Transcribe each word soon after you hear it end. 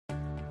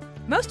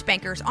Most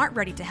bankers aren't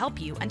ready to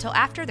help you until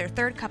after their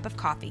third cup of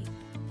coffee.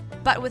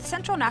 But with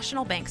Central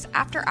National Bank's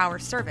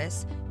after-hours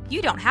service,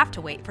 you don't have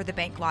to wait for the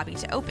bank lobby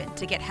to open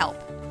to get help.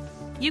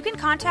 You can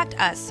contact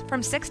us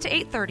from 6 to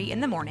 8:30 in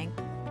the morning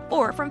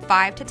or from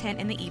 5 to 10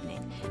 in the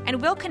evening,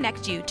 and we'll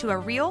connect you to a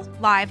real,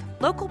 live,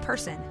 local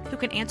person who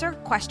can answer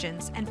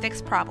questions and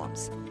fix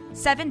problems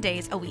 7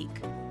 days a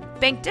week.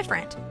 Bank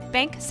different.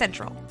 Bank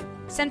Central.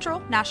 Central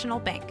National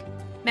Bank.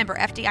 Member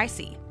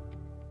FDIC.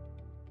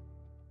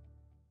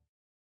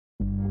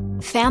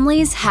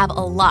 Families have a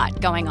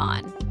lot going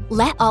on.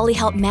 Let Ollie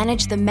help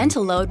manage the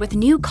mental load with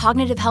new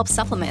cognitive help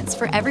supplements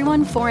for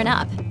everyone 4 and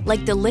up,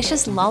 like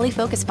delicious Lolly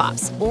Focus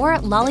Pops or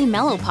Lolly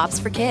Mellow Pops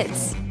for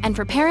kids. And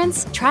for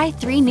parents, try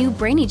 3 new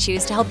Brainy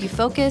Chews to help you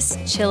focus,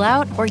 chill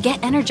out, or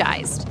get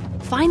energized.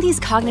 Find these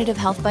cognitive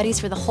health buddies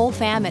for the whole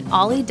fam at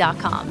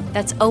ollie.com.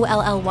 That's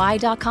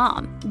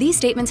OLLY.com. These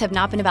statements have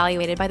not been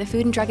evaluated by the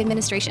Food and Drug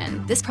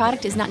Administration. This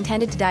product is not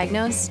intended to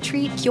diagnose,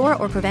 treat, cure,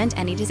 or prevent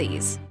any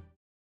disease.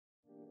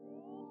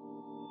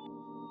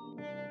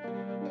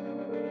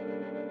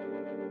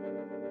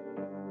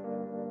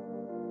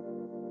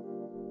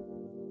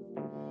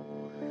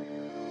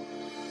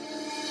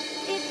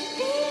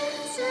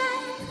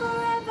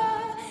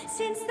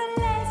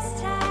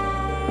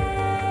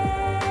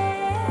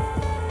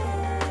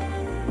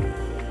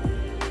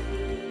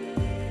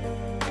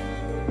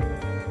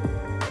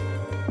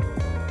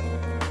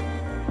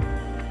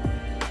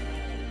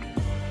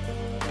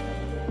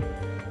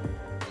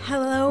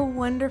 Hello,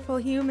 wonderful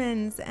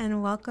humans,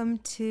 and welcome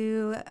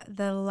to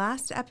the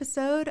last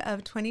episode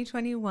of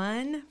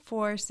 2021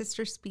 for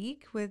Sister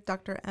Speak with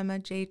Dr. Emma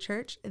J.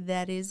 Church.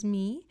 That is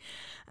me.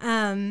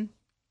 I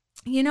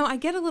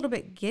get a little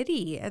bit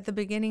giddy at the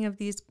beginning of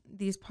these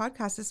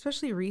podcasts,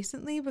 especially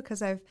recently,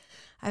 because I've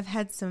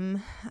had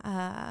some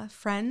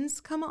friends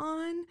come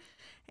on,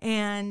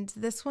 and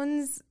this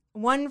one's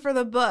one for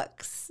the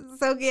books.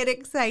 So get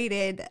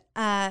excited.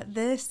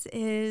 This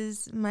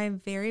is my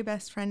very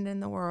best friend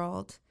in the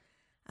world.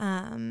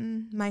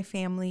 My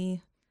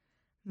family,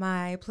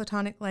 my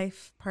platonic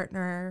life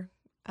partner,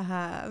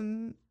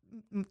 the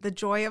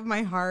joy of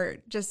my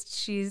heart. Just,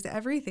 she's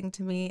everything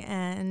to me.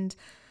 And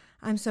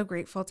I'm so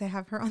grateful to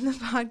have her on the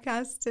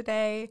podcast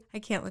today. I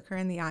can't look her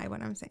in the eye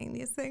when I'm saying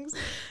these things.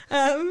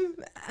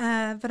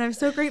 But I'm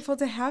so grateful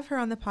to have her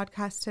on the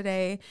podcast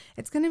today.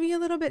 It's going to be a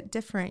little bit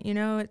different.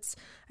 It's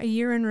a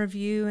year in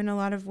review in a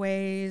lot of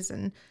ways.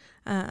 And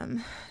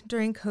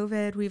during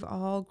COVID, we've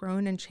all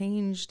grown and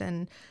changed,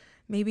 and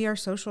maybe our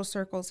social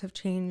circles have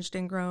changed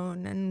and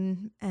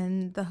grown,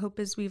 and the hope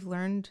is we've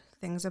learned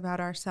things about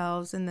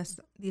ourselves in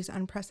these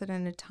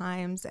unprecedented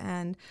times.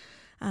 And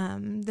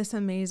this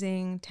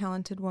amazing,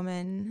 talented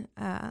woman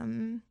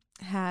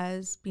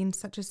has been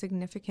such a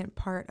significant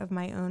part of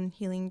my own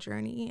healing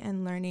journey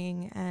and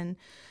learning. And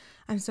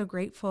I'm so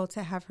grateful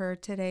to have her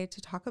today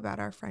to talk about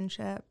our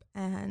friendship.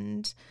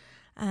 And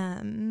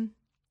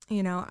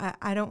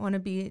I don't want to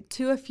be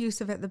too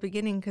effusive at the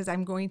beginning, because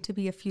I'm going to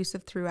be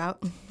effusive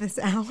throughout this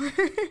hour.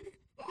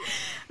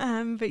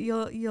 But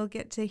you'll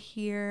get to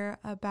hear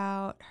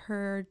about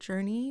her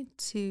journey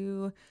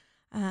to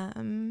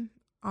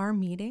our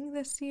meeting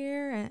this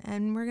year.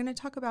 And we're going to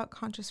talk about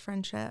conscious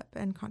friendship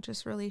and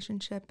conscious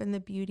relationship and the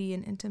beauty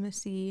and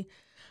intimacy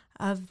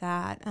of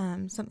that.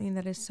 Something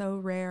that is so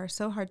rare,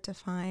 so hard to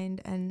find.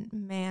 And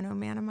man, oh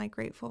man, am I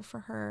grateful for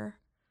her.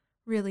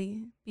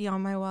 Really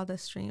beyond my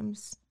wildest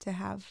dreams to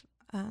have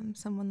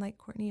someone like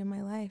Courtney in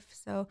my life.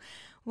 So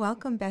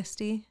welcome,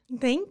 bestie.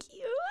 Thank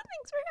you.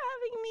 Thanks for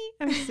having me.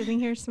 I'm sitting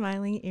here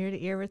smiling ear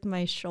to ear with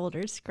my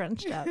shoulders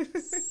scrunched up.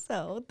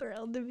 So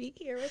thrilled to be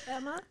here with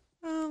Emma.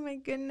 Oh my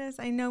goodness.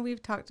 I know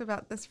we've talked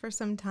about this for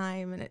some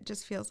time, and it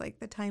just feels like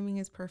the timing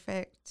is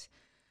perfect,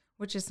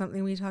 which is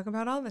something we talk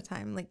about all the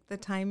time. Like, the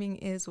timing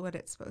is what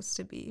it's supposed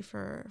to be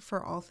for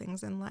all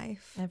things in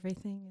life.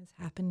 Everything is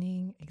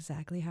happening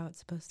exactly how it's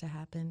supposed to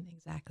happen,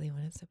 exactly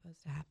when it's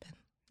supposed to happen.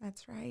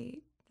 That's right.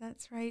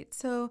 That's right.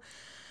 So,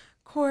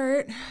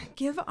 Court,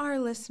 give our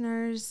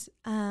listeners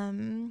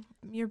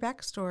your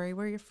backstory,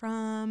 where you're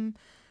from,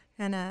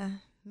 and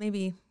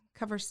maybe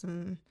cover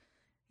some,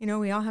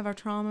 we all have our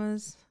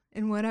traumas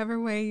in whatever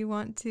way you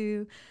want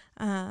to,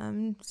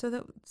 so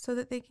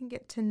that they can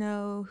get to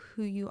know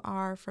who you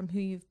are from who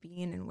you've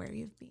been and where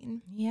you've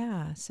been.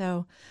 Yeah.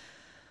 So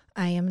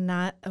I am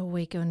not a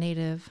Waco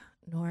native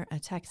nor a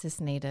Texas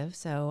native.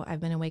 So I've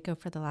been in Waco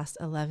for the last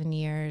 11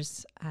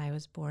 years. I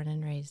was born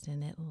and raised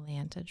in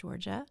Atlanta,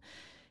 Georgia.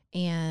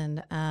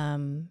 And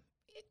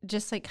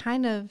just like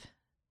kind of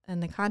in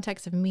the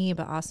context of me,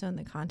 but also in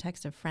the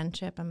context of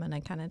friendship, I'm going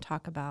to kind of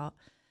talk about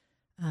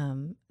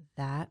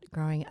that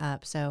growing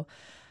up. So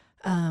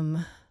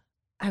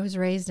I was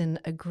raised in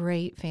a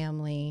great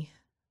family.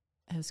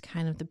 It was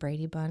kind of the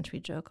Brady Bunch.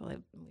 We joke like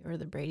we were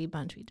the Brady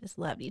Bunch. We just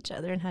loved each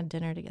other and had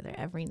dinner together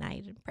every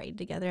night and prayed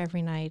together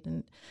every night,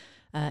 and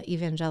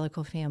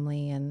evangelical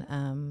family.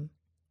 And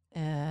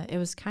it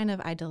was kind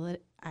of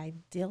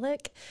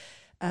idyllic.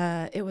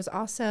 It was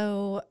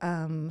also,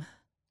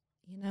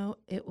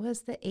 it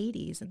was the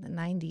 80s and the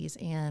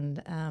 90s.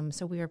 And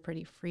so we were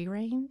pretty free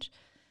range.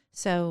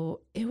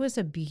 So it was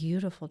a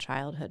beautiful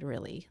childhood,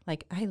 really.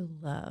 Like, I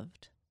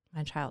loved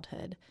my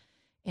childhood.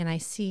 And I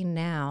see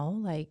now,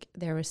 like,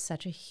 there was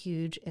such a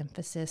huge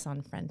emphasis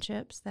on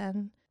friendships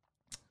then.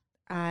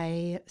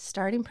 I,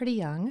 starting pretty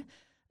young,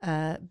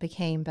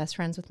 became best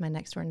friends with my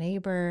next door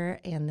neighbor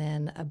and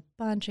then a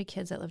bunch of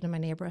kids that lived in my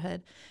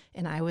neighborhood.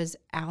 And I was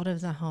out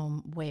of the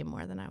home way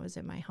more than I was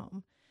in my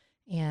home.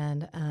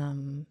 And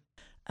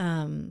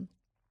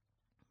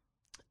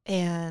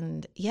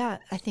yeah,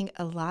 I think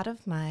a lot of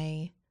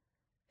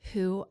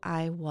who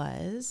I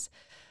was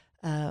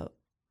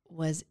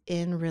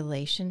in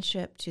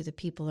relationship to the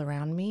people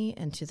around me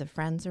and to the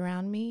friends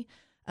around me.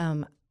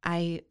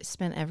 I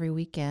spent every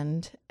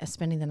weekend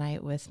spending the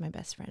night with my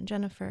best friend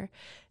Jennifer,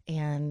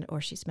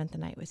 or she spent the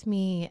night with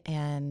me.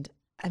 And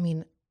I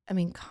mean,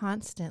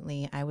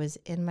 constantly I was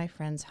in my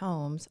friends'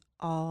 homes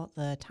all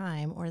the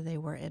time, or they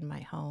were in my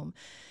home.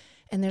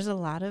 And there's a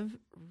lot of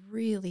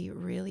really,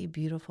 really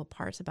beautiful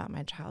parts about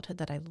my childhood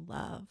that I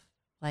love,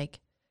 like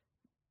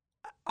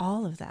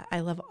all of that. I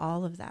love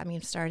all of that. I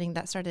mean, started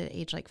at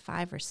age like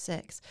 5 or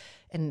 6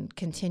 and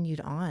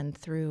continued on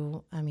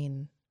through,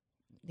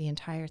 the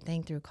entire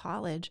thing through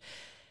college.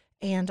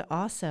 And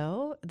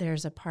also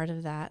there's a part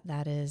of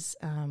that is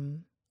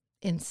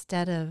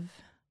instead of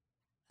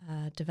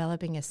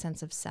developing a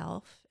sense of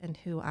self and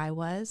who I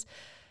was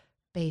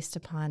based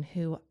upon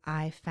who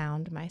I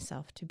found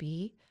myself to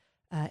be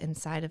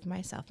inside of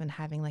myself, and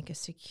having like a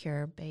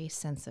secure base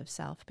sense of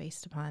self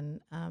based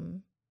upon,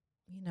 and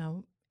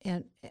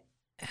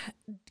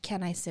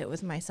can I sit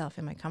with myself?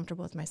 Am I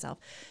comfortable with myself?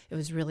 It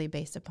was really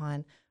based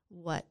upon,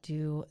 what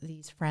do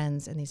these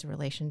friends and these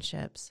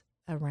relationships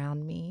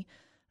around me,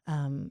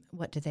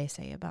 what do they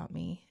say about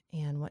me,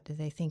 and what do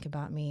they think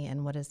about me,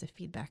 and what is the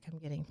feedback I'm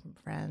getting from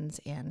friends,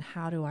 and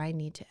how do I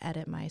need to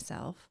edit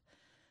myself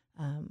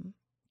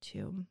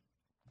to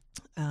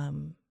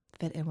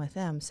fit in with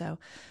them? So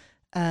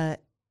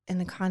in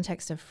the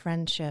context of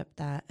friendship,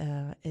 that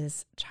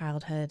is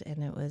childhood,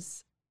 and it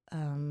was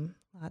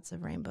lots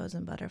of rainbows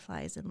and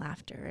butterflies and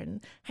laughter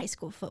and high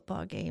school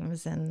football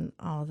games and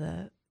all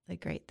the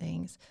great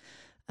things.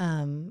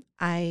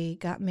 I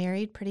got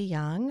married pretty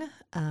young.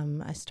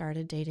 I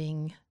started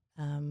dating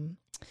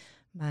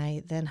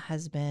my then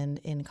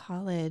husband in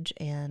college,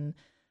 and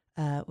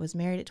was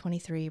married at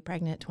 23,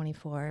 pregnant at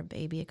 24,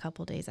 baby a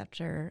couple days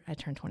after I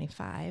turned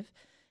 25.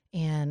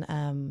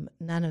 And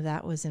none of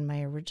that was in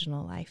my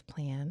original life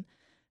plan.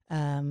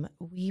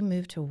 We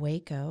moved to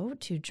Waco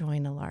to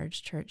join a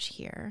large church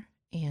here.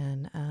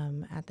 And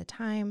at the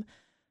time,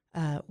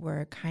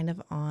 we're kind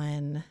of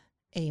on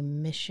a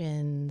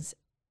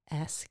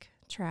missions-esque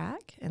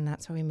track, and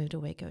that's why we moved to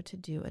Waco, to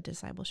do a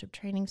discipleship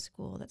training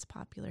school that's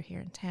popular here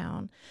in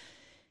town.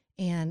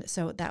 And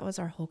so that was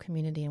our whole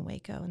community in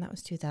Waco, and that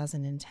was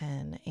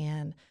 2010.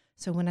 And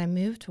so when I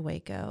moved to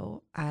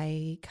Waco,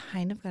 I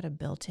kind of got a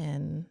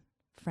built-in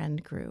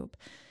friend group.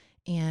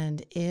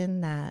 And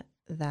in that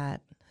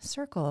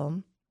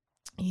circle,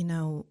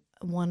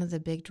 one of the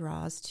big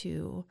draws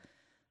to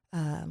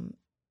an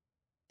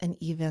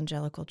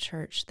evangelical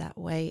church that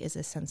way is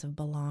a sense of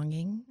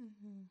belonging,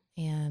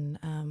 and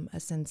a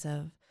sense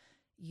of,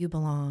 you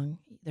belong,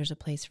 there's a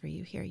place for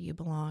you here, you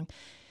belong.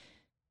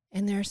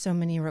 And there are so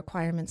many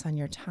requirements on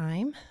your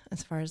time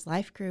as far as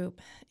life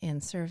group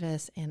and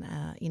service. And,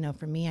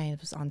 for me, I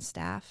was on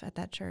staff at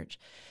that church.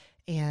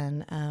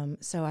 And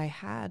so I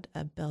had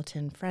a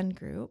built-in friend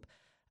group,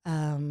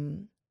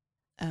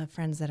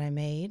 friends that I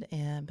made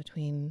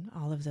between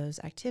all of those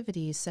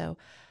activities. So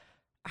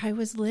I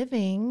was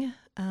living,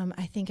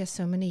 I think as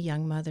so many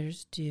young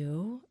mothers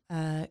do,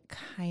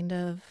 kind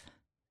of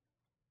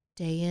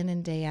day in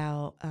and day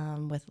out,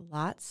 with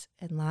lots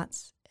and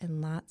lots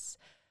and lots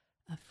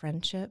of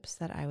friendships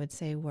that I would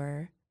say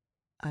were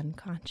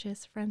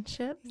unconscious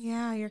friendships.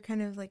 Yeah, you're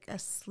kind of like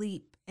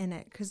asleep in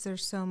it because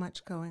there's so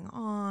much going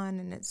on,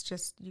 and it's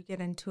just, you get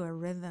into a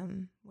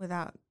rhythm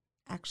without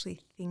actually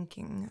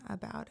thinking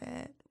about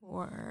it,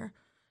 or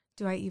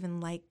do I even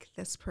like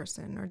this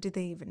person, or do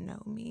they even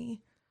know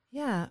me?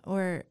 Yeah,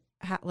 or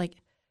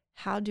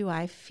how do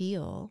I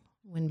feel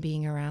when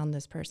being around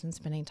this person,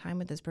 spending time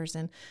with this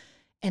person?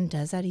 And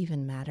does that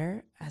even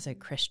matter as a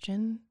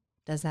Christian?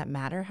 Does that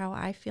matter how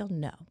I feel?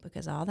 No,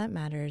 because all that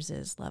matters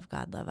is love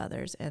God, love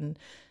others. And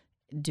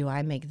do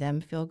I make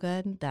them feel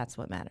good? That's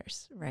what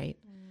matters, right?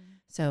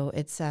 So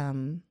it's,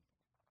 I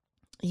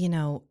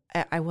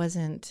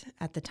wasn't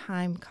at the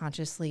time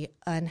consciously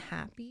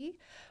unhappy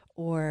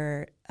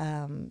or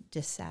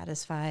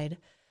dissatisfied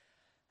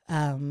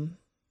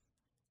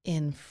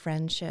in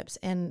friendships.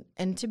 And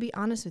to be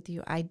honest with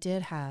you, I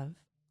did have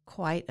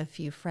quite a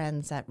few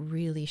friends that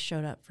really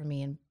showed up for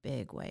me in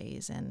big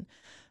ways. And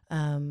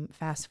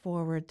fast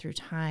forward through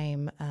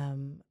time,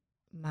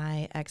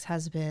 my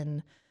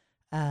ex-husband,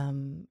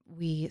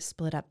 we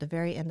split up the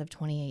very end of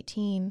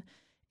 2018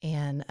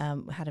 and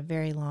had a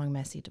very long,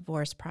 messy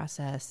divorce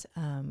process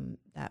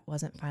that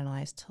wasn't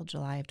finalized till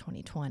July of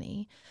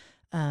 2020.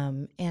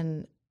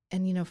 And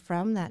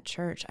from that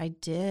church, I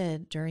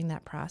did during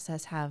that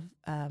process have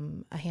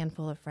a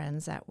handful of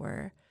friends that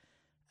were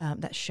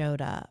that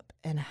showed up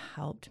and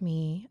helped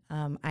me.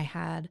 I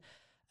had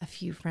a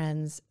few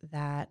friends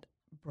that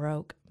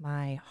broke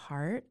my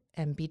heart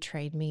and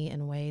betrayed me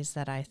in ways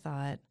that I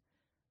thought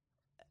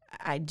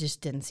I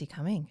just didn't see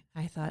coming.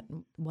 I thought,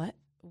 what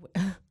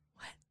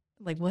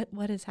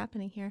is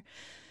happening here?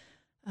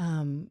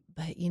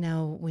 But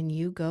when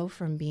you go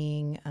from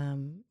being,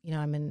 I'm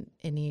an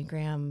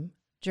Enneagram,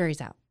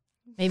 jury's out.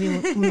 Maybe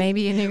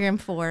Enneagram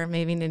 4,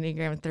 maybe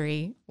Enneagram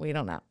 3. We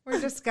don't know.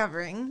 We're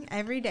discovering.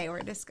 Every day we're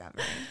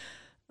discovering.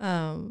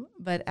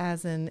 But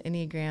as an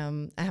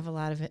Enneagram, I have a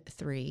lot of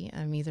 3.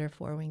 I'm either a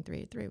 4-wing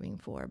 3, 3-wing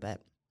 4.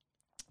 But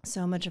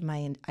so much of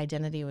my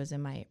identity was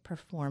in my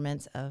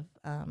performance of,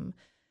 am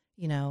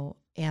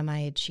I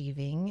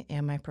achieving?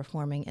 Am I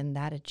performing? And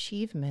that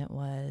achievement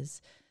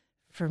was,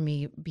 for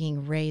me,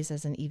 being raised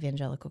as an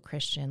evangelical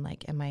Christian.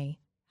 Like, am I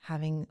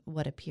having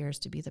what appears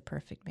to be the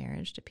perfect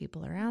marriage to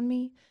people around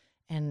me?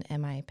 And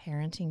am I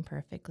parenting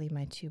perfectly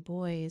my 2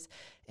 boys?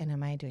 And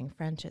am I doing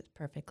friendships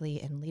perfectly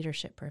and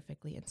leadership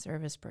perfectly and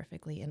service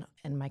perfectly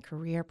and my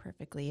career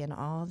perfectly and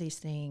all these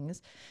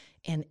things?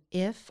 And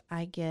if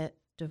I get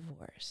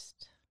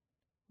divorced,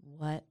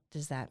 what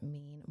does that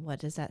mean? What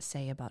does that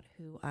say about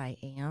who I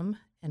am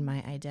and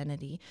my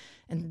identity?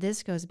 And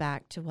this goes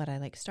back to what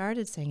I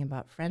started saying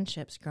about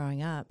friendships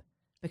growing up,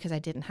 because I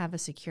didn't have a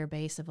secure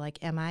base of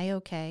am I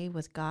okay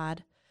with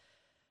God?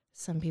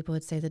 Some people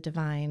would say the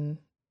divine,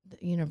 the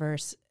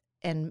universe,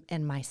 and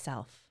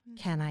myself. Mm-hmm.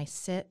 Can I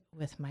sit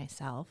with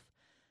myself?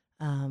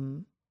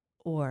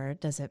 Or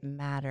does it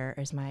matter?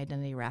 Is my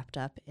identity wrapped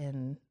up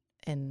in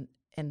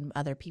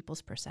other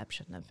people's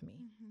perception of me?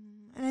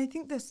 Mm-hmm. And I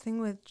think this thing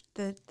with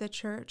the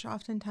church,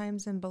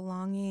 oftentimes in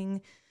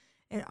belonging,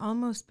 it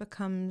almost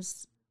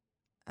becomes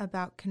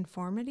about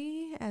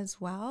conformity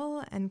as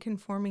well, and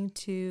conforming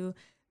to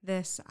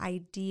this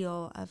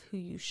ideal of who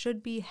you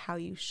should be, how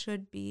you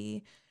should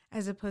be,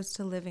 as opposed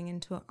to living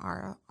into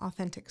our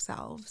authentic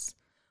selves,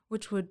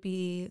 which would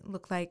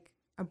look like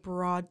a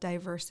broad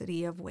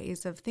diversity of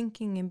ways of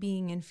thinking and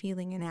being and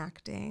feeling and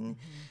acting.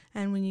 Mm-hmm.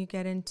 And when you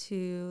get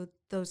into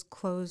those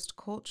closed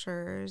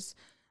cultures,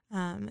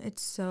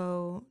 it's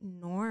so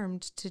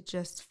normed to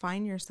just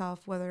find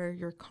yourself, whether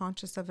you're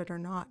conscious of it or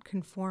not,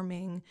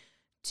 conforming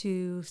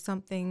to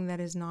something that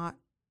is not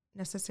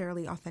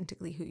necessarily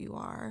authentically who you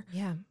are,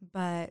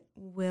 but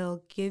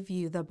will give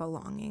you the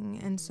belonging.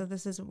 And so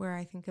this is where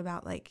I think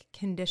about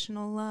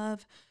conditional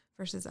love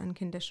versus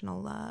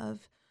unconditional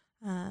love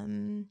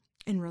in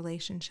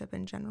relationship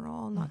in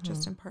general, not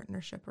just in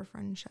partnership or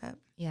friendship.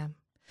 Yeah.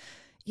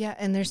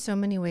 And there's so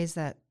many ways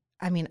that,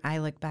 I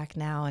look back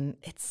now and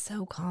it's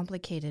so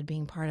complicated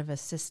being part of a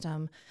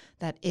system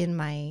that in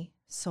my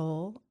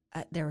soul,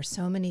 there were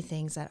so many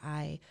things that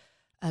I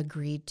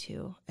agreed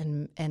to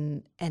and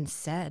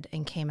said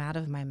and came out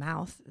of my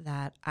mouth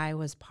that I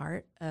was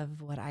part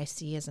of what I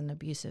see as an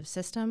abusive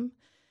system.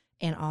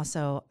 And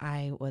also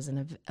I was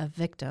a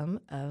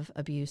victim of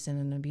abuse in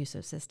an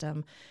abusive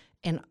system,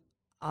 and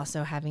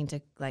also having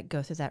to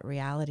go through that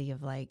reality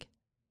of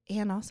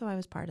and also I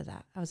was part of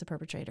that. I was a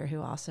perpetrator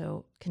who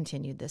also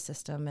continued this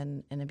system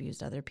and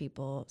abused other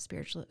people,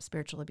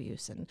 spiritual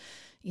abuse and,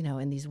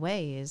 in these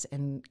ways,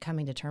 and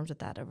coming to terms with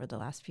that over the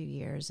last few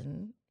years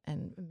and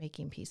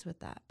making peace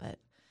with that. But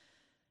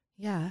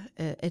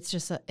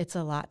it's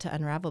a lot to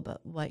unravel.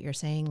 But what you're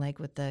saying,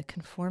 with the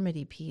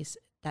conformity piece,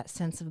 that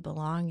sense of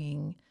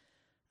belonging,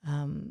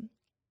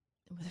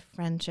 with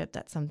friendship,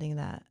 that's something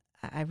that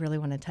I really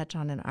want to touch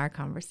on in our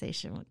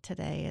conversation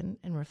today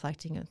and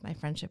reflecting with my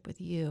friendship with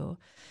you,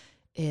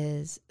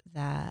 is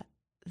that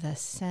the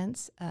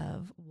sense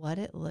of what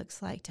it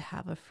looks like to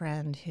have a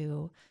friend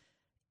who,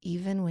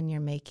 even when you're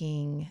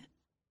making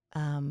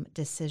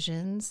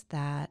decisions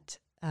that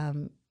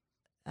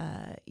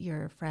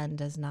your friend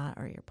does not,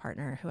 or your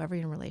partner, whoever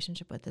you're in a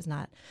relationship with, does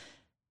not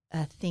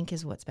think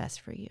is what's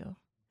best for you,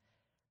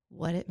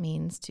 what it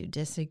means to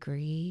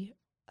disagree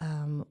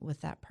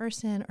with that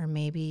person, or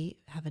maybe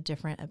have a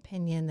different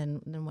opinion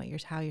than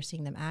how you're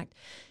seeing them act,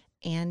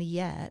 and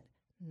yet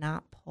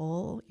not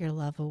pull your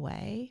love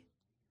away,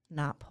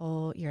 not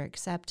pull your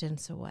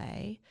acceptance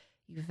away.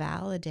 You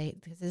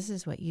validate, because this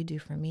is what you do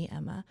for me,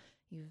 Emma.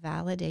 You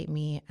validate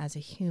me as a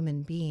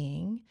human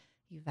being.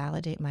 You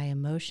validate my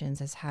emotions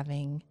as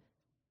having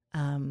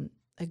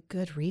a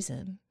good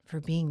reason for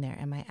being there,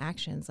 and my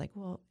actions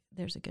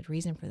there's a good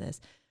reason for this,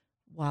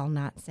 while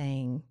not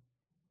saying,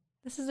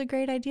 this is a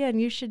great idea and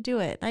you should do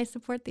it. I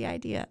support the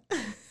idea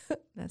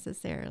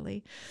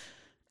necessarily.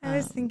 I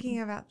was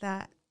thinking about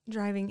that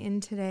driving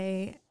in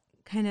today,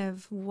 kind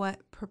of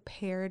what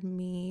prepared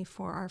me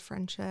for our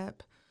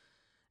friendship.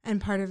 And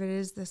part of it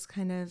is this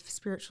kind of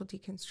spiritual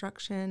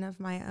deconstruction of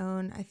my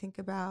own. I think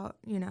about,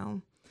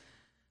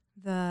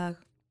 the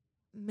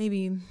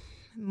maybe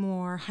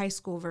more high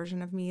school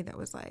version of me that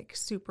was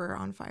super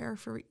on fire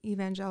for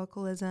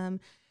evangelicalism,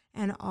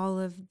 and all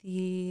of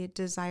the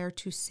desire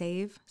to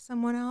save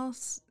someone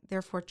else,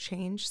 therefore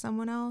change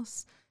someone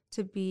else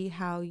to be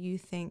how you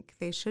think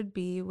they should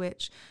be,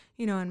 which,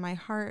 in my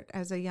heart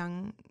as a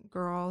young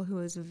girl who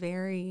was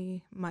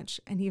very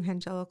much an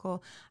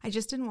evangelical. I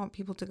just didn't want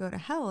people to go to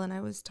hell, and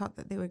I was taught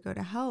that they would go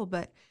to hell,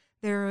 but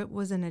there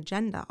was an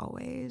agenda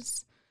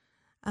always.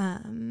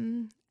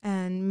 And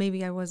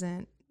maybe I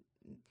wasn't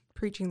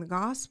preaching the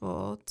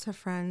gospel to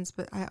friends,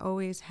 but I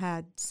always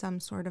had some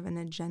sort of an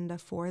agenda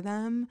for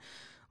them,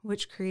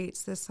 which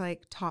creates this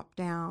like top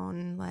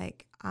down,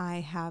 like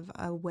I have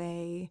a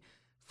way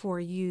for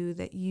you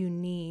that you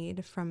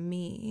need from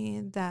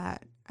me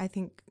that I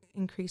think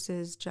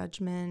increases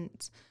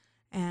judgment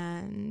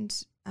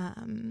and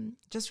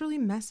just really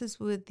messes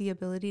with the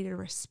ability to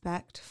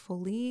respect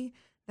fully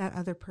that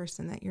other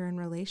person that you're in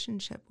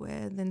relationship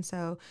with. And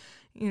so,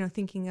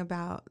 thinking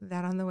about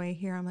that on the way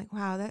here, I'm like,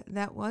 wow,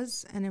 that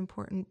was an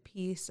important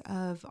piece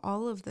of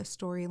all of the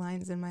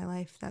storylines in my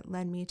life that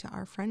led me to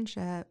our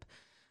friendship.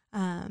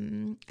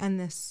 And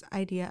this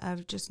idea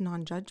of just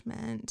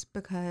non-judgment,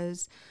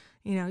 because,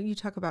 you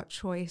talk about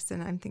choice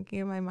and I'm thinking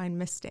in my mind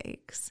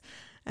mistakes.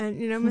 And,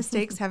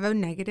 mistakes have a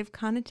negative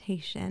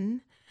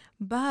connotation,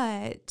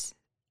 but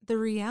the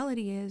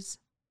reality is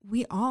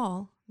we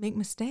all make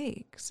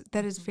mistakes.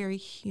 That is very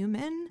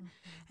human.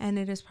 And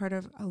it is part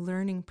of a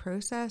learning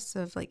process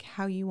of like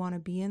how you want to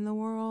be in the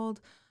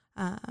world,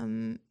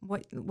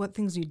 what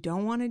things you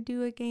don't want to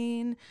do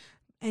again.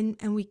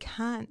 And we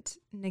can't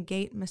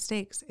negate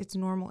mistakes. It's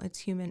normal. It's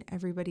human.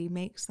 Everybody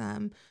makes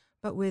them.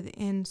 But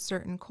within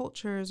certain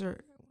cultures,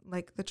 or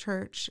like the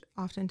church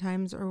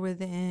oftentimes, or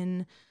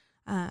within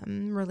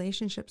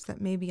relationships that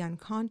may be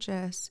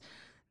unconscious,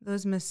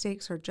 those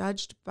mistakes are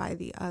judged by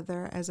the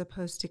other as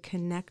opposed to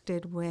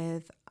connected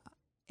with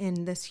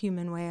in this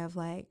human way of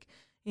like,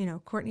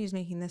 Courtney's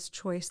making this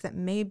choice that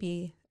may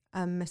be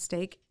a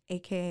mistake,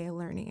 AKA a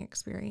learning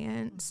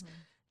experience.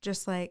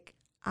 Just like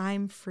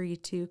I'm free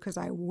to, because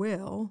I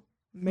will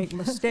make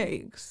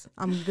mistakes.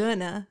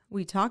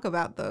 We talk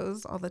about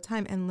those all the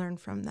time and learn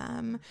from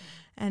them.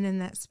 And in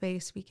that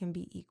space, we can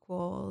be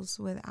equals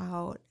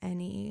without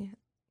any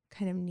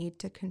kind of need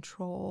to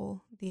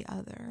control the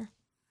other.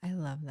 I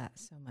love that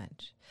so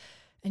much.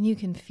 And you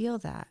can feel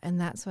that. And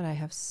that's what I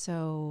have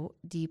so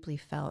deeply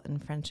felt in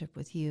friendship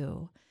with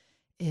you,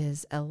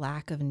 is a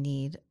lack of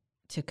need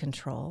to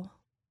control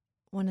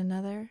one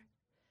another.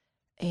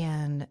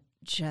 And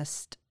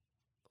just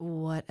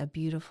what a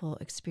beautiful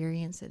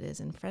experience it is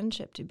in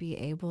friendship to be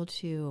able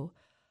to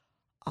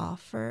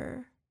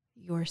offer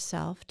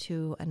yourself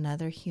to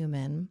another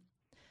human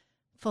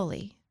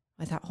fully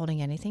without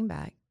holding anything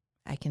back.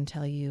 I can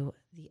tell you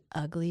the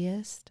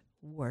ugliest,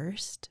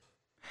 worst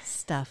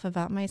stuff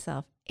about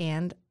myself.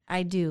 And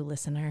I do,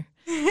 listener.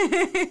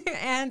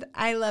 And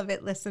I love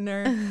it,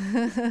 listener.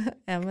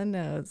 Emma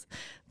knows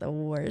the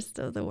worst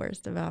of the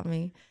worst about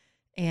me.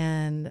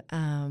 And,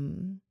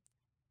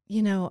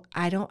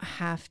 I don't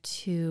have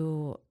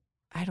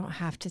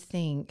to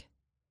think,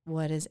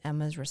 what is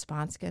Emma's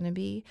response going to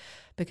be?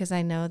 Because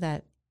I know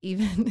that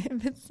even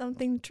if it's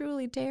something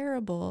truly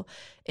terrible,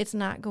 it's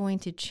not going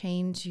to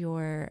change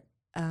your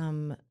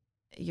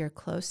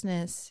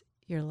closeness,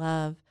 your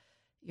love,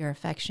 your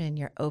affection,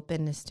 your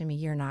openness to me.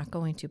 You're not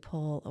going to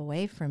pull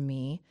away from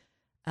me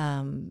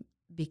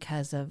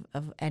because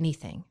of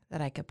anything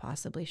that I could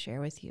possibly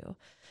share with you.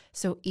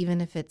 So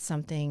even if it's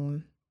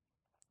something,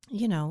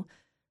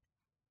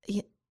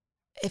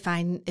 if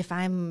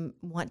I'm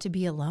want to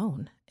be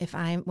alone,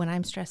 when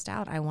I'm stressed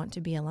out, I want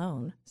to be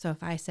alone. So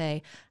if I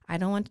say, I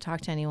don't want to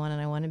talk to anyone and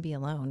I want to be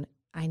alone,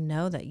 I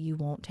know that you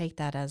won't take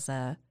that as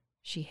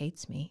she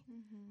hates me.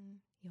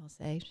 You'll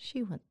say,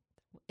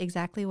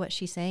 exactly what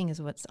she's saying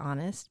is what's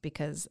honest,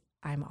 because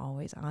I'm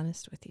always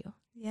honest with you.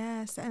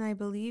 Yes, and I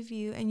believe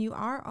you, and you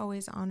are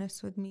always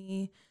honest with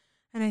me.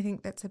 And I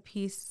think that's a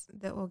piece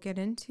that we'll get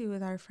into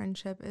with our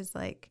friendship, is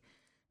like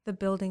the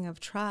building of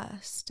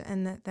trust,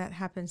 and that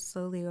happens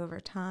slowly over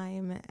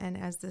time. And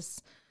as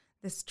this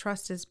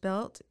trust is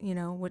built,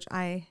 which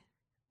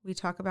we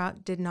talk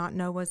about, did not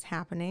know was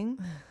happening,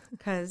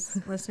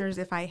 because listeners,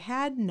 if I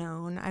had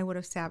known, I would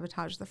have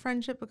sabotaged the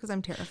friendship, because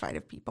I'm terrified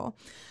of people.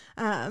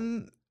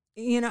 And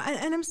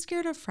I'm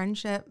scared of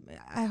friendship.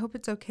 I hope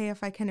it's okay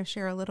if I kind of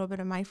share a little bit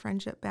of my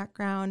friendship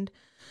background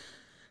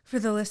for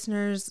the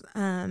listeners.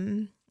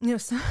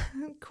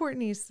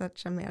 Courtney's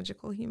such a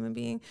magical human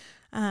being.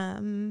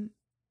 I'm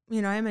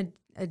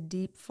a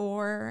deep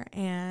 4,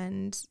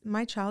 and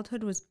my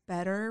childhood was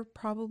better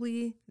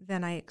probably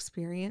than I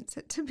experienced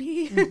it to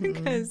be,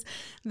 because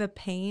the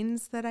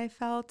pains that I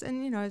felt,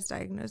 and, I was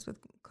diagnosed with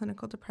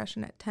clinical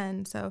depression at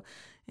 10. So,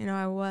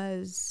 I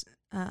was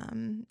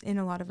in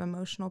a lot of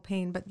emotional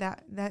pain, but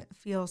that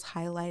feels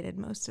highlighted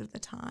most of the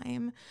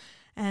time.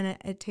 And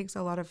it takes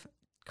a lot of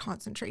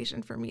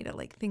concentration for me to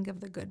like think of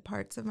the good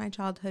parts of my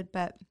childhood.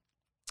 But,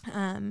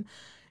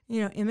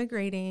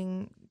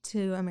 immigrating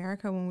to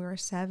America when we were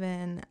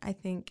 7, I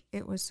think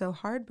it was so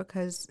hard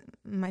because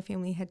my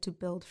family had to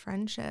build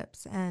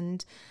friendships,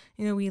 and,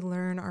 we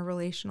learn our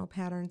relational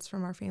patterns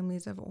from our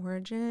families of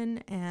origin.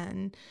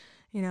 And,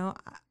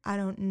 I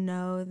don't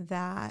know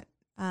that,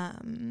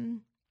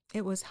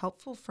 it was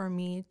helpful for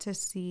me to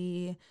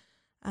see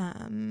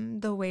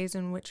the ways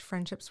in which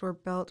friendships were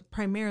built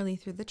primarily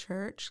through the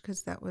church,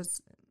 because that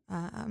was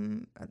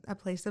a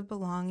place of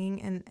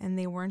belonging, and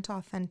they weren't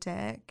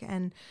authentic.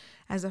 And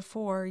as a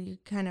 4, you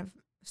kind of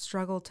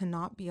struggle to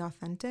not be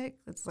authentic.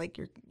 That's like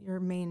your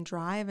main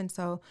drive. And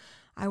so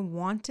I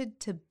wanted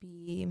to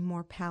be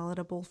more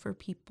palatable for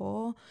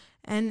people.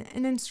 And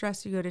in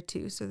stress, you go to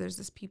 2. So there's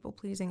this people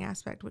pleasing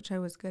aspect, which I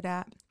was good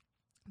at.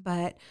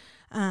 But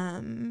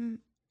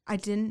I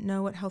didn't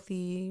know what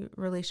healthy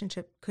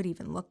relationship could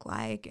even look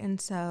like.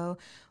 And so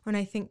when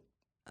I think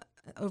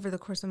over the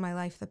course of my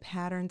life, the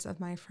patterns of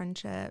my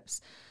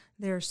friendships,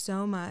 there's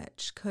so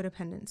much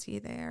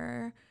codependency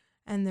there.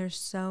 And there's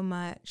so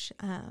much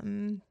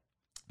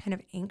kind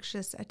of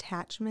anxious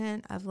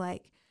attachment of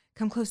like,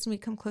 come close to me,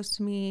 come close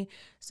to me.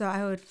 So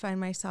I would find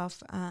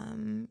myself,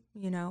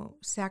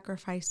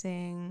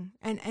 sacrificing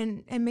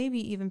and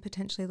maybe even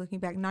potentially looking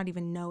back, not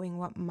even knowing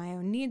what my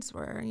own needs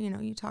were.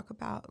 You talk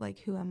about like,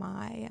 who am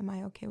I? Am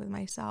I okay with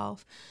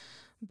myself?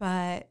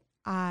 But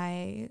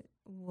I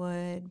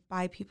would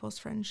buy people's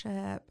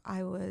friendship.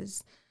 I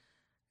was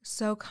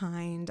so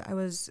kind. I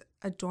was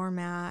a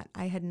doormat.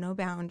 I had no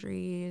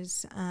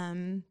boundaries.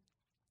 And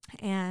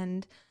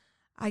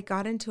I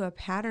got into a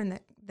pattern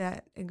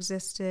that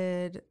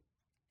existed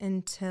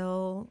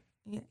until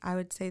I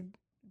would say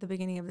the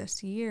beginning of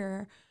this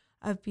year,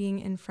 of being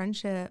in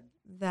friendship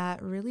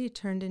that really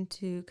turned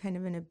into kind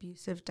of an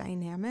abusive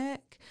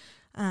dynamic.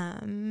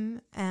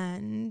 And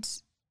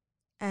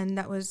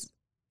that was,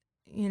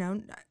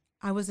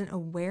 I wasn't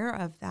aware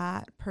of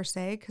that per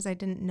se, because I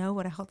didn't know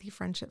what a healthy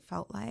friendship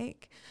felt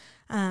like.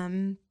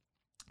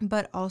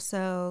 But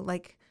also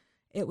like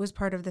it was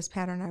part of this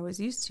pattern I was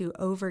used to,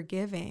 over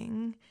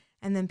giving.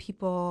 And then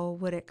people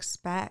would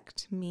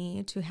expect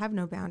me to have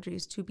no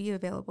boundaries, to be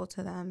available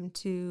to them,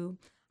 to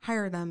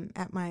hire them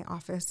at my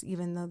office,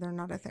 even though they're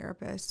not a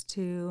therapist,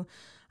 to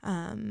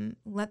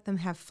let them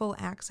have full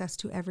access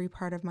to every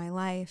part of my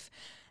life.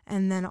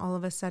 And then all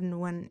of a sudden,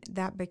 when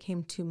that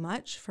became too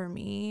much for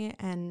me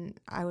and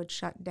I would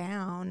shut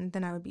down,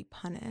 then I would be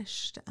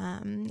punished.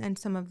 And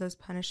some of those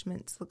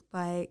punishments looked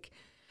like,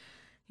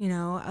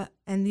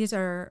 and these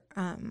are,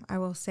 I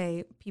will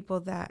say, people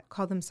that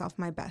call themselves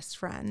my best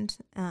friend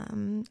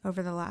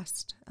over the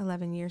last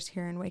 11 years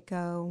here in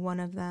Waco.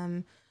 One of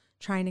them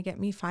trying to get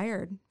me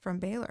fired from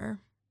Baylor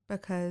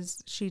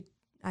because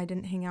I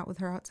didn't hang out with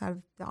her outside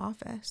of the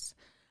office.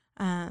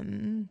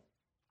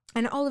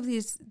 And all of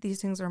these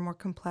things are more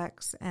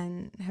complex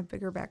and have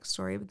bigger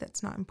backstory, but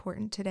that's not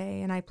important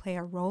today. And I play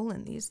a role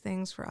in these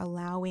things for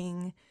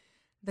allowing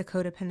the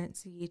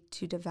codependency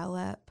to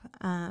develop,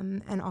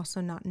 and also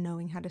not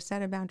knowing how to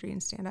set a boundary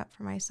and stand up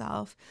for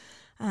myself.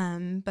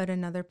 But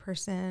another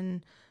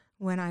person,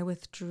 when I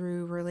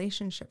withdrew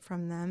relationship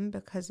from them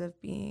because of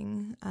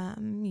being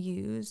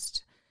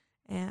used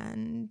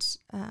and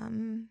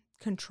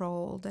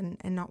controlled and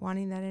not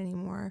wanting that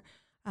anymore,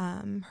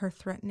 her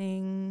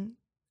threatening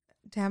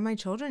to have my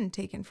children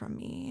taken from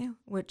me,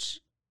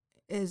 which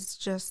is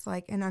just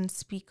like an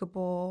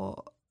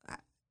unspeakable,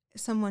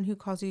 someone who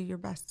calls you your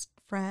best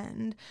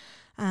friend,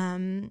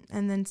 and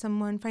then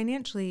someone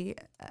financially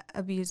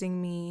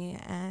abusing me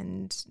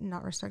and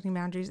not respecting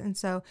boundaries. And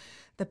so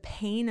the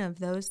pain of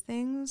those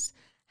things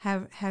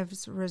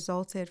has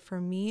resulted for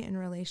me in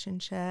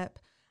relationship,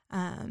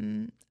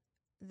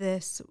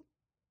 this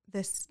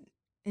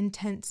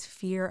intense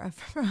fear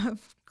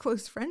of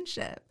close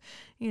friendship.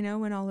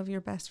 When all of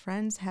your best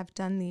friends have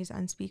done these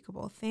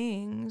unspeakable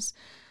things,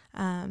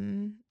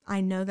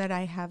 I know that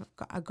I have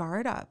a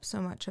guard up so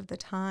much of the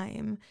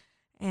time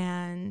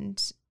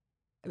and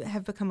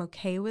have become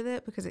okay with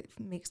it because it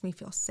makes me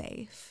feel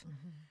safe.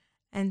 Mm-hmm.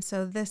 And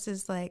so this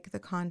is like the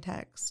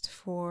context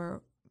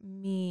for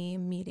me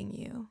meeting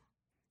you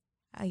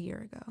a year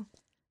ago.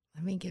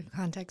 Let me give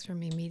context for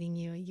me meeting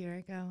you a year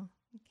ago.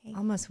 Okay.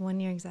 Almost 1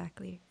 year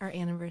exactly. Our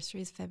anniversary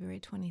is February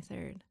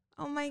 23rd.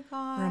 Oh my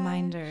God.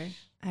 Reminder.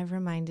 I've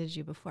reminded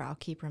you before. I'll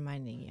keep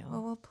reminding you.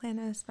 Well, we'll plan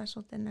a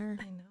special dinner.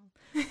 I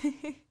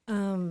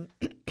know.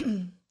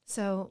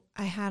 So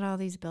I had all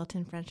these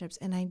built-in friendships,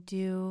 and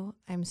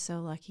I'm so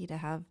lucky to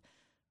have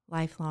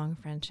lifelong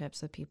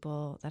friendships with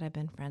people that I've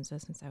been friends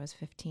with since I was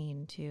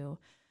 15 too.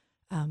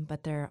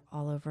 But they're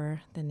all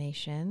over the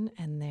nation,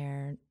 and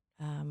they're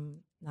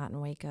not in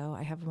Waco.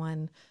 I have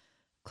one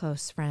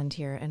close friend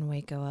here in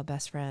Waco, a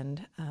best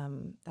friend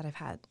that I've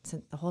had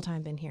since the whole time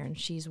I've been here, and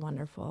she's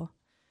wonderful.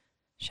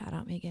 Shout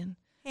out, Megan.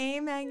 Hey,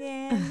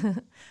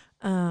 Megan.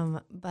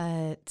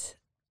 But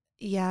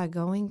yeah,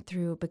 going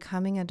through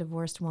becoming a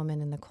divorced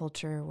woman in the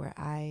culture where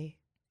I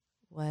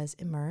was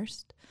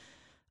immersed,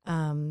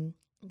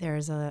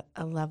 there's a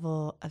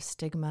level of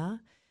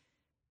stigma.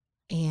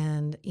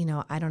 And,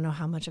 I don't know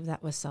how much of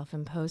that was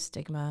self-imposed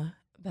stigma,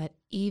 but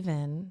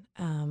even,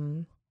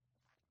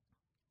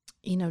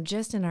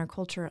 just in our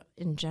culture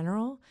in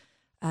general,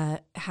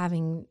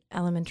 having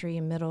elementary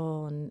and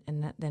middle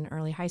and then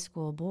early high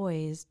school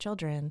boys,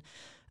 children,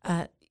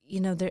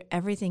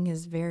 everything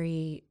is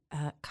very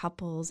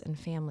couples and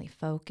family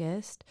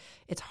focused.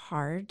 It's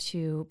hard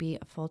to be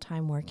a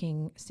full-time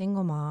working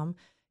single mom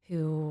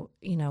who,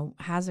 you know,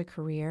 has a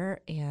career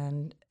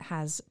and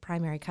has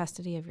primary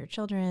custody of your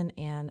children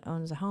and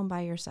owns a home by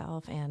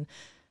yourself and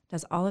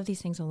does all of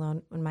these things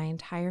alone when my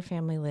entire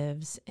family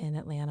lives in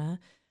Atlanta.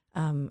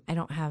 I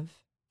don't have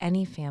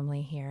any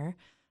family here.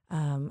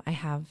 I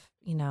have,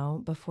 you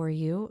know, before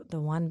you,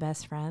 the one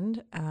best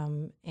friend,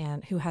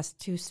 and who has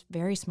 2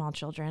 very small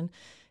children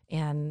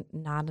and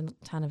not a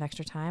ton of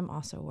extra time,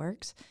 also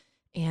works.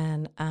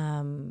 And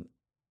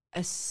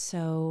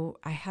so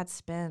I had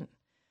spent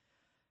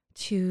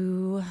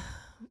 2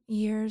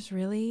 years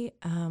really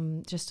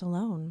just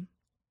alone.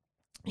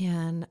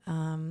 And,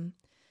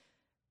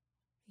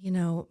 you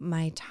know,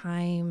 my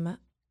time,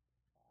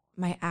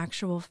 my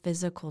actual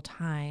physical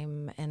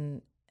time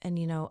and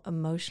you know,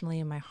 emotionally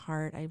in my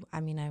heart,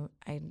 I'm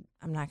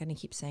not going to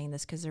keep saying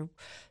this because there are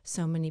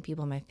so many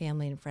people in my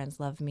family and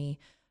friends love me,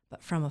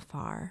 but from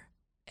afar.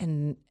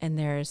 And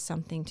there's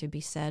something to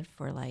be said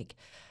for, like,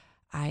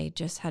 I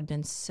just had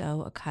been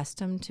so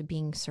accustomed to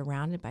being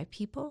surrounded by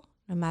people,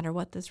 no matter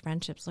what those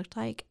friendships looked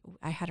like.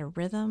 I had a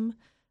rhythm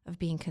of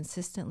being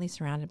consistently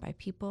surrounded by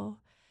people.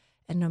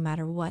 And no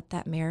matter what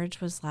that marriage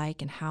was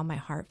like and how my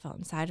heart felt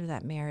inside of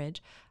that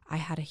marriage, I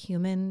had a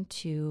human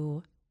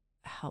to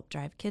help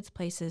drive kids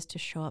places, to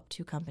show up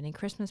to company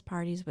Christmas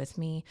parties with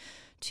me,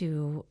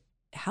 to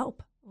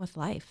help with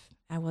life.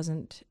 I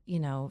wasn't, you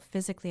know,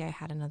 physically, I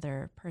had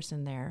another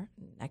person there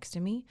next to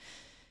me.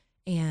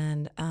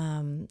 And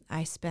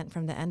I spent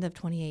from the end of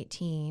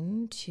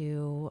 2018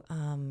 to,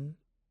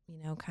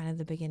 you know, kind of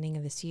the beginning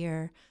of this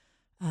year,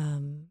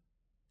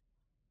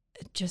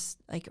 just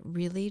like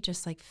really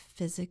just like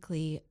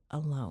physically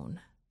alone.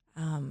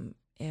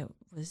 It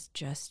was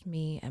just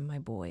me and my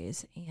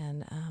boys.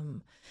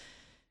 And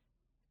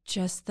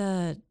just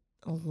the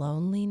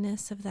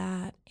loneliness of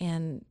that.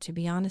 And to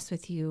be honest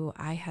with you,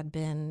 I had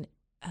been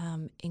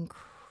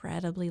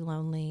incredibly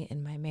lonely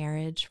in my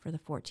marriage for the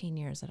 14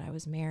 years that I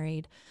was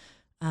married.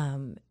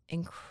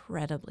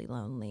 Incredibly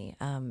lonely.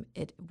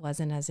 It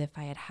wasn't as if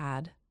I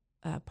had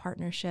a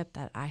partnership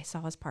that I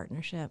saw as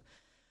partnership.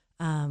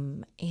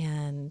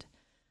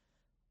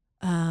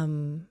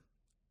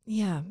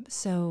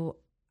 So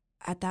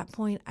at that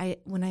point,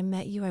 when I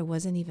met you, I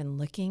wasn't even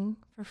looking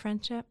for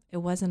friendship. It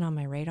wasn't on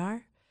my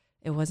radar.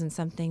 It wasn't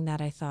something that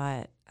I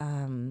thought,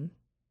 I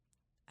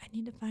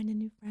need to find a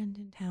new friend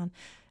in town.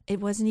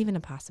 It wasn't even a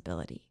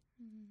possibility.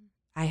 Mm-hmm.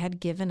 I had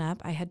given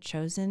up. I had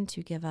chosen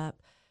to give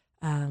up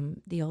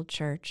the old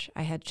church.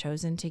 I had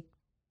chosen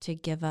to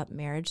give up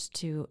marriage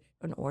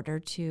in order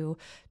to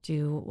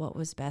do what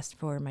was best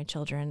for my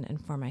children and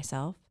for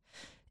myself.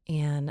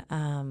 And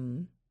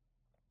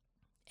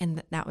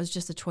that was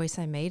just a choice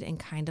I made, and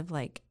kind of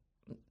like,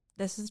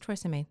 this is a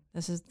choice I made.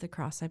 This is the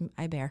cross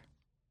I bear,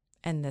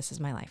 and this is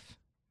my life.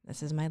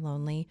 This is my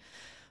lonely,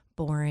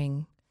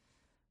 boring,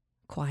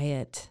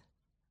 quiet,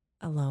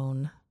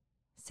 alone,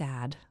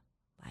 sad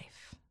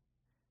life.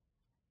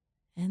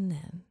 And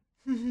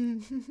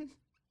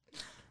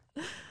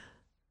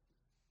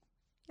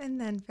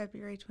then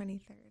February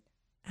 23rd.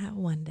 At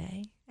one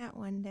day.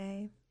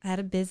 I had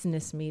a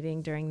business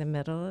meeting during the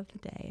middle of the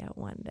day at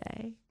one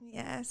day.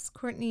 Yes.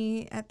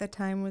 Courtney at the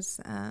time was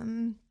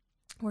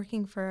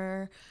working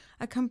for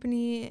a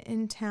company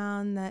in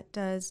town that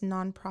does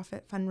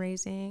nonprofit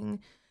fundraising.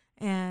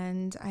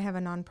 And I have a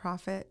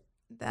nonprofit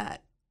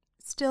that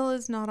still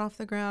is not off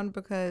the ground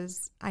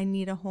because I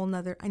need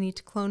I need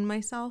to clone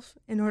myself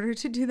in order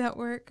to do that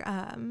work.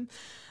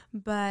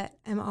 But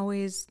I'm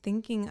always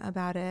thinking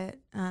about it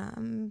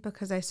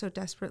because I so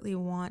desperately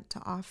want to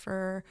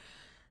offer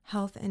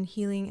health and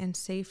healing and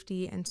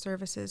safety and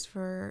services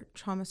for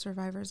trauma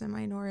survivors and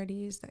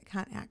minorities that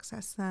can't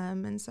access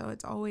them. And so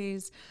it's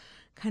always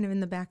kind of in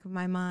the back of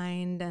my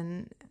mind.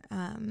 And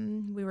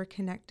we were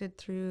connected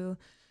through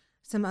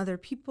some other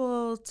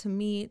people to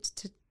meet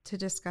to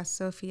discuss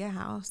Sophia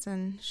House,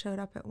 and showed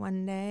up at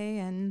one day.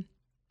 And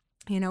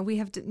you know, we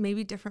have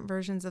maybe different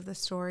versions of the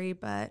story,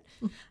 but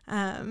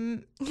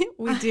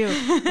we do.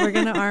 We're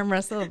going to arm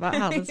wrestle about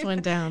how this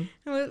went down.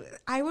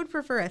 I would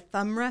prefer a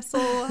thumb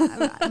wrestle.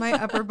 My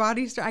upper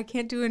body, I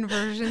can't do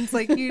inversions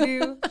like you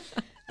do,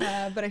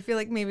 but I feel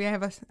like maybe I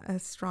have a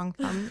strong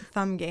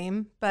thumb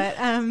game. But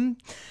I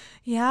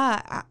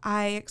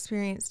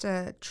experienced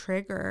a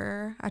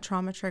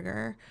trauma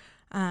trigger,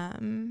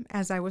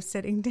 as I was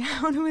sitting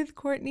down with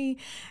Courtney,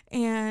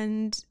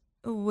 and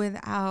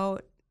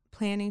without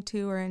planning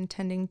to or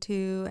intending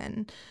to,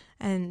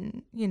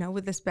 and you know,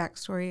 with this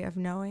backstory of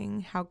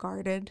knowing how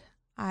guarded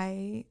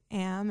I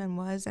am and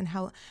was, and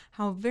how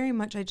very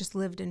much I just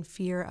lived in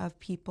fear of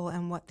people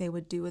and what they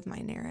would do with my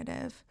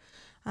narrative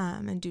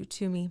and do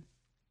to me.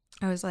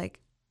 I was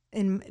like,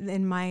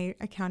 in my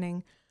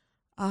accounting,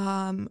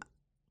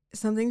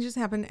 something just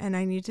happened and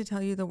I need to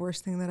tell you the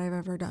worst thing that I've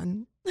ever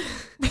done.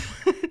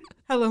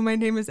 Hello, my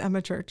name is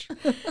Emma Church,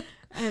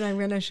 and I'm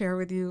going to share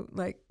with you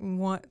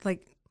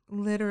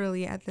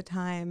literally at the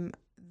time,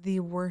 the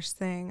worst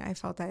thing I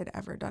felt I had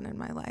ever done in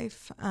my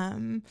life.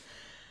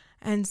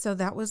 And so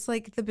that was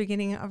like the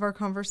beginning of our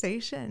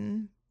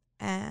conversation.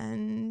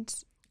 And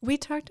we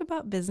talked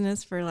about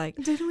business for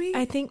did we?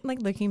 I think,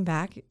 like, looking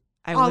back,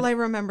 I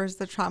remember is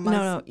the trauma.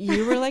 No,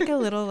 you were like a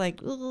little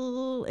like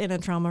ooh, in a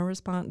trauma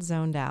response,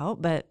 zoned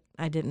out, but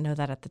I didn't know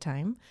that at the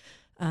time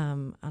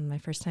on my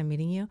first time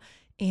meeting you.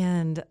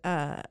 And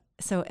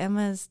so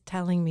Emma's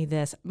telling me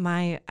this.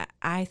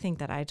 I think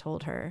that I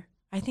told her.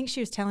 I think she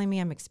was telling me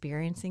I'm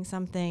experiencing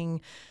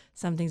something.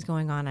 Something's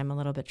going on. I'm a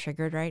little bit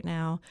triggered right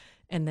now.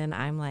 And then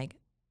I'm like,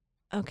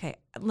 okay,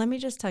 let me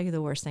just tell you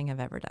the worst thing I've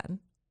ever done.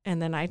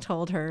 And then I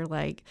told her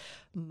like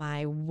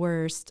my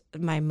most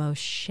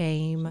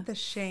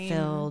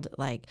shame-filled,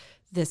 like,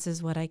 this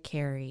is what I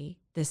carry.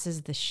 This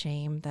is the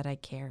shame that I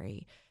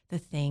carry. The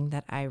thing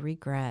that I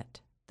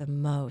regret the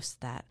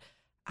most, that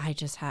I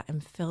just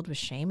am filled with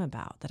shame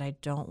about, that I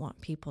don't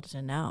want people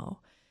to know.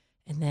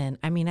 And then,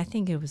 I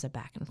think it was a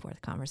back and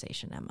forth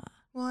conversation, Emma.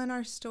 Well, and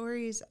our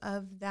stories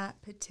of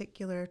that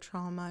particular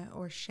trauma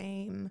or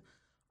shame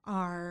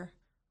are,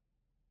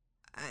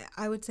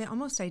 I would say,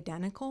 almost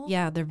identical.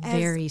 Yeah, they're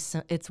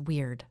it's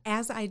weird.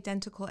 As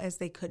identical as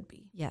they could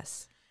be.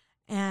 Yes.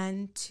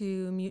 And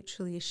to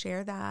mutually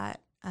share that,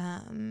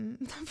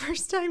 the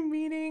first time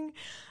meeting,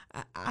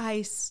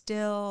 I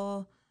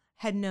still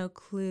had no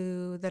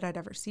clue that I'd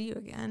ever see you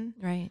again.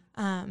 Right.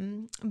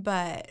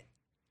 But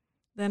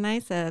then I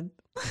said,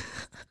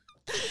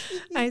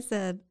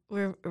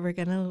 we're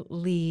going to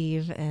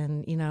leave,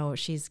 and,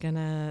 she's going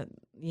to,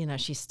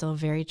 she's still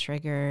very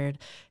triggered,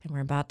 and we're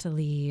about to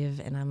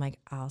leave. And I'm like,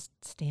 I'll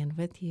stand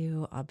with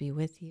you. I'll be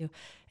with you.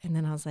 And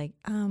then I was like,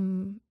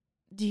 do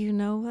you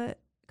know what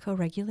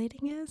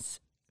co-regulating is?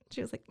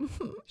 She was like,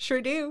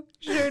 sure do.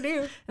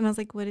 And I was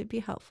like, would it be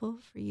helpful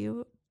for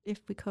you if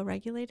we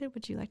co-regulated?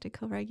 Would you like to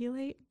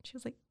co-regulate? She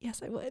was like,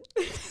 yes, I would.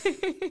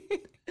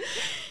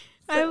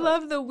 I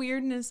love the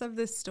weirdness of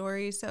this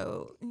story.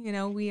 So,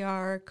 we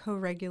are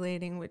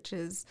co-regulating, which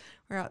is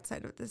we're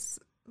outside of this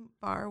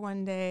bar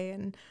one day,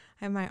 and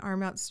I have my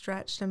arm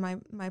outstretched, and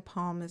my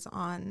palm is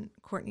on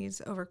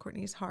over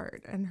Courtney's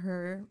heart, and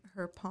her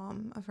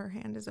palm of her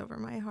hand is over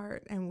my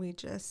heart, and we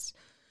just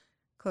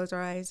close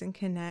our eyes and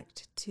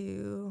connect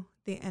to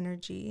the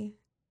energy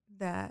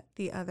that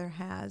the other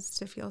has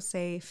to feel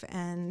safe.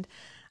 And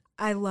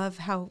I love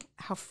how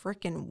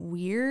freaking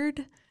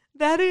weird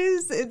that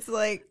is. It's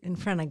like in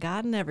front of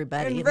God and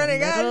everybody. In front of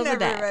God and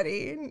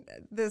everybody.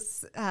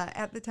 This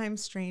at the time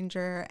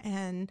stranger,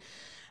 and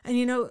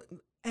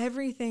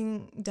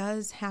everything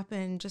does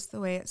happen just the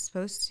way it's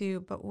supposed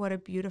to. But what a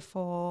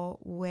beautiful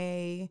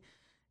way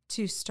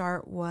to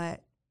start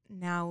what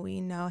now we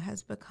know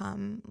has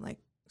become like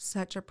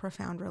such a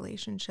profound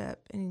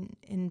relationship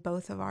in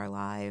both of our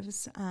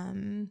lives.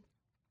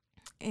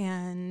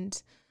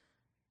 And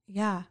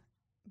yeah,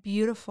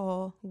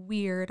 beautiful,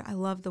 weird. I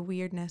love the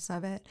weirdness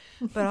of it,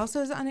 but also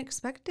is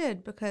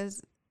unexpected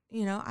because,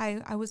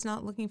 I was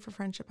not looking for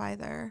friendship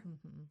either.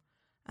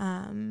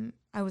 Mm-hmm.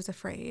 I was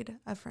afraid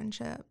of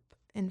friendship,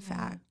 in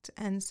fact.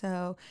 And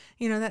so,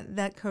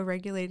 that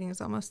co-regulating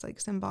is almost like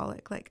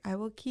symbolic, like I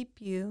will keep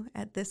you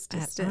at this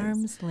distance. At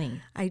arm's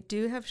length. I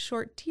do have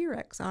short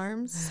T-Rex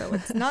arms, so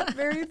it's not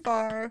very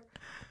far.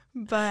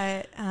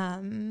 But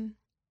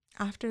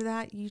after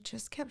that, you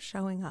just kept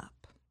showing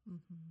up.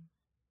 Mm-hmm.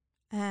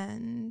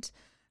 And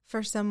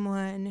for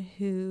someone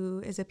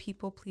who is a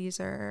people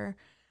pleaser,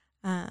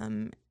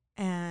 and,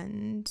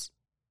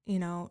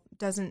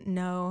 doesn't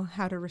know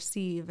how to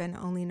receive and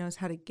only knows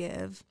how to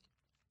give,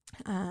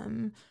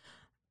 I'm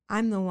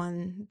the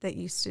one that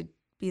used to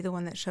be the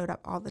one that showed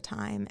up all the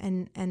time,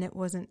 and it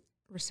wasn't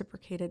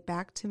reciprocated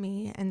back to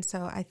me. And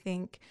so I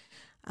think,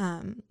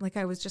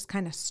 I was just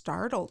kind of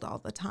startled all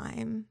the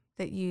time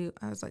that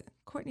I was like,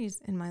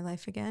 Courtney's in my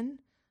life again.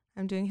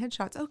 I'm doing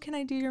headshots. Oh, can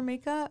I do your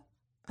makeup?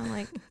 I'm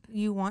like,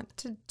 you want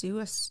to do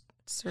a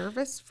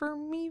service for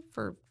me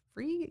for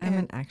free? I'm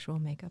an actual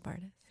makeup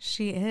artist.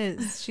 She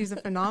is. She's a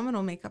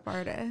phenomenal makeup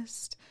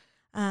artist.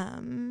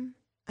 And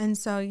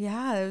so,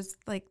 yeah, it was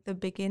like the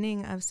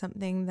beginning of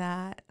something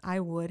that I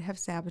would have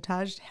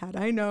sabotaged had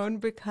I known,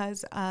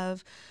 because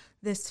of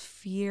this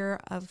fear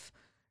of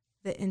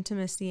the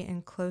intimacy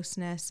and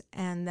closeness,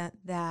 and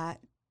that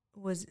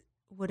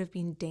would have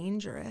been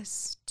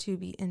dangerous to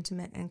be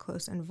intimate and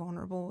close and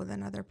vulnerable with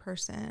another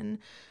person.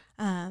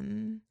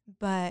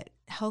 But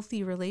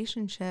healthy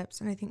relationships,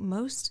 and I think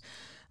most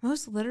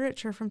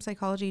literature from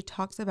psychology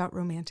talks about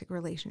romantic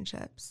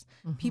relationships.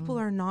 Mm-hmm. People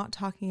are not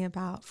talking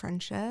about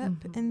friendship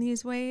in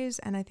these ways,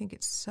 and I think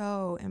it's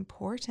so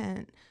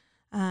important.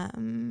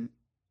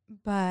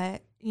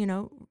 But,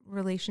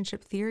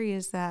 relationship theory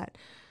is that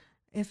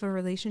if a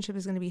relationship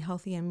is going to be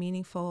healthy and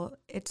meaningful,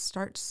 it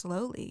starts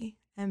slowly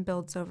and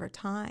builds over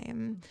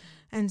time.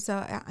 Mm-hmm. And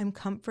so I'm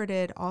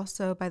comforted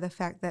also by the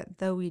fact that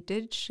though we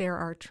did share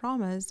our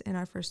traumas in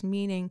our first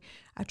meeting,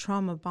 a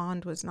trauma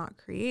bond was not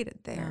created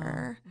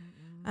there.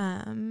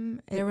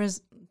 There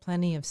was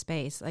plenty of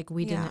space. Like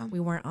we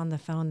weren't on the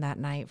phone that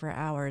night for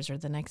hours or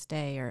the next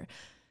day, or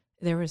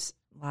there was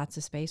lots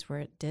of space where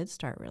it did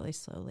start really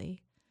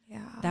slowly.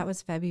 Yeah. That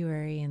was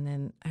February. And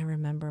then I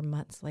remember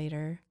months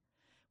later,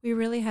 we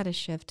really had a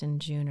shift in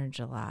June or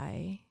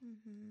July.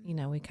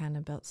 Mm-hmm. We kind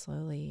of built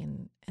slowly.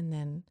 And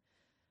then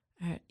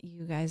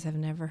You guys have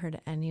never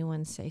heard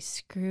anyone say,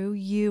 screw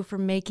you for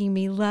making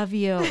me love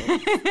you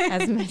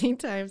as many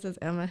times as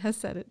Emma has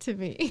said it to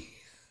me.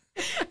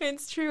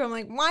 It's true. I'm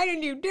like, why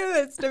did you do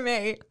this to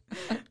me?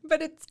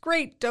 But it's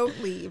great. Don't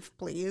leave,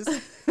 please.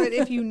 But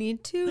if you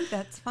need to,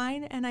 that's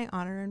fine. And I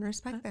honor and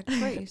respect that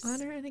choice.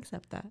 Honor and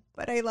accept that.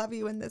 But I love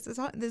you. And this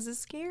is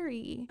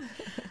scary.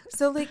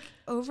 So like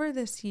over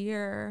this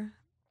year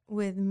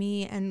with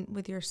me and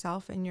with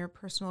yourself and your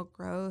personal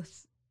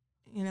growth,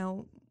 you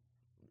know,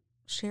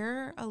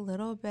 share a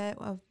little bit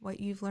of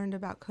what you've learned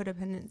about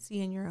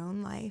codependency in your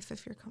own life,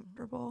 if you're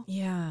comfortable.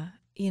 Yeah.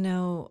 You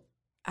know,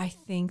 I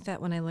think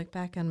that when I look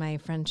back on my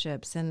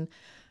friendships, and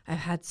I've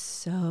had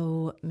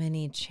so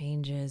many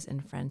changes in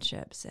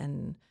friendships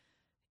and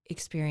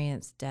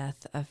experienced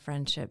death of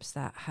friendships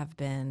that have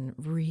been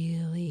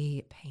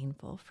really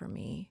painful for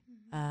me,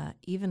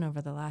 even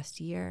over the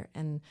last year,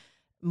 and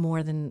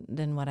more than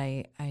what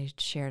I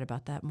shared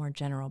about that more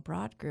general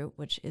broad group,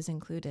 which is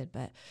included.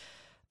 But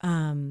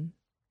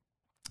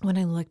when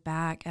I look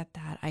back at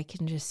that, I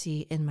can just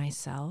see in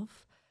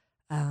myself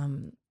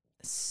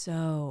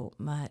so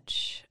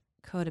much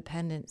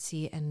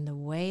codependency, and the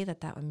way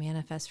that would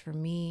manifest for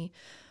me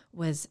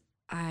was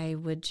I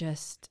would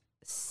just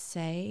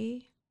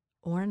say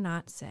or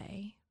not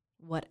say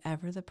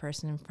whatever the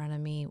person in front of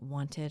me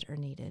wanted or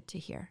needed to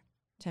hear,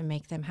 to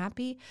make them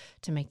happy,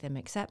 to make them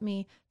accept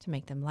me, to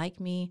make them like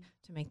me,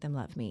 to make them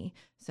love me.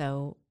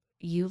 So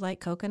you like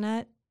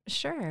coconut?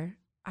 Sure.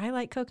 I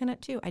like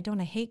coconut too. I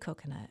hate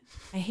coconut.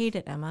 I hate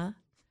it, Emma.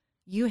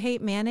 You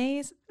hate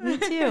mayonnaise? Me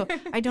too.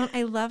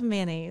 I love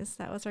mayonnaise.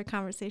 That was our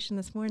conversation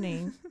this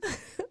morning.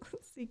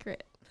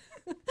 Secret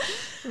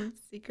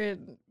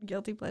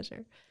guilty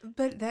pleasure.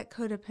 But that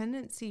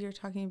codependency you're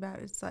talking about,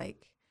 it's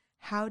like,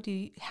 how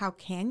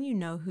can you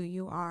know who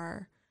you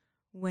are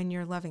when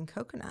you're loving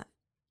coconut?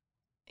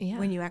 Yeah.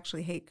 When you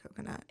actually hate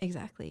coconut.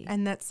 Exactly.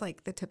 And that's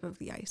like the tip of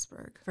the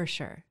iceberg. For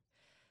sure.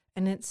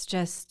 And it's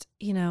just,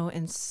 you know,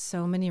 in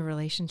so many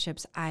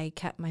relationships, I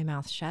kept my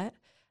mouth shut.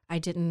 I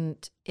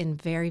didn't, in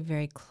very,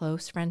 very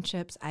close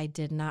friendships, I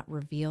did not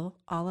reveal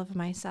all of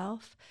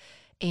myself.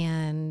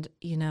 And,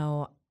 you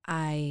know,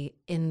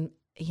 in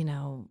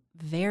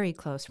very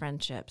close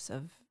friendships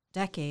of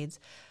decades,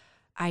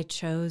 I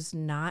chose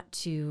not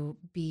to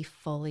be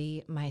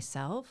fully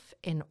myself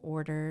in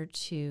order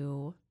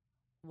to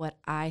what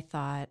I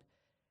thought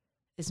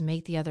is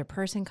make the other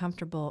person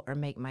comfortable or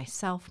make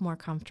myself more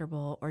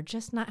comfortable or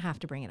just not have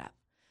to bring it up,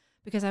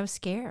 because I was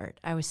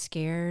scared. I was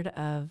scared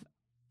of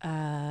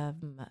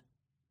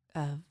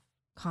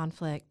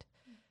conflict,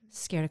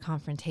 scared of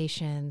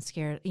confrontation,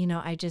 scared, you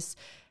know, I just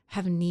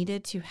have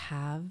needed to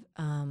have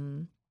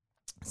some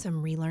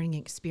relearning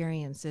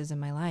experiences in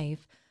my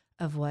life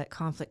of what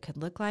conflict could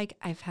look like.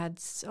 I've had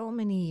so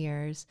many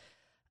years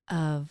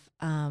of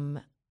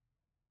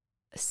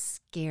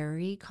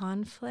scary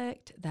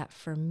conflict that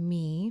for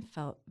me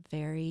felt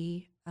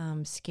very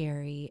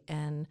scary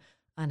and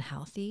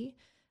unhealthy,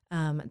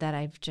 that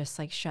I've just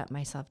like shut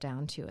myself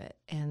down to it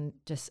and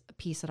just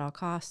peace at all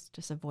costs,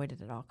 just avoid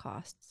it at all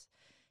costs.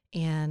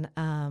 And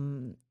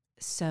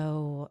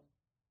so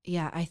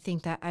yeah, I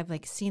think that I've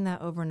like seen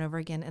that over and over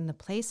again. And the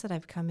place that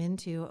I've come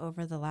into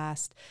over the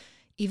last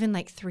even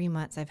like 3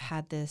 months, I've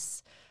had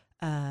this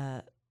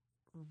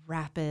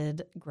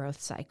rapid growth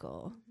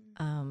cycle.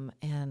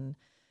 And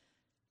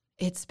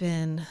it's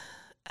been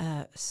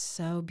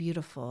so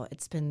beautiful.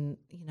 It's been,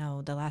 you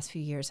know, the last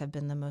few years have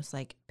been the most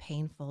like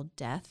painful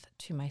death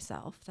to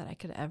myself that I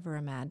could ever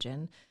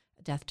imagine.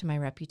 Death to my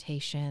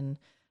reputation,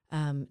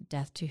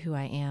 death to who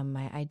I am,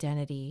 my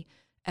identity,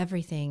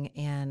 everything.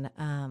 And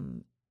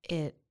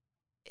it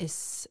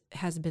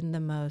has been the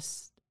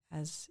most,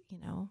 as you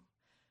know,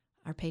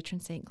 our patron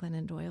saint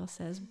Glennon Doyle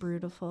says,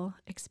 brutal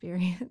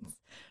experience,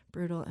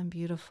 brutal and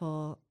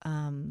beautiful.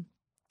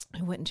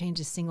 I wouldn't change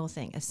a single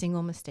thing, a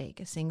single mistake,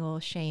 a single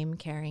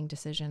shame-carrying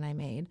decision I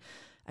made.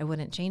 I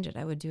wouldn't change it.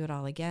 I would do it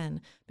all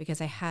again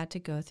because I had to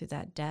go through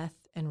that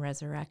death and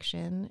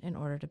resurrection in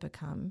order to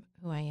become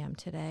who I am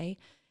today.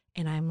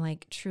 And I'm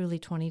like, truly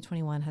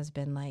 2021 has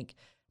been like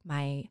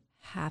my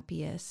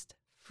happiest,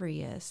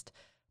 freest,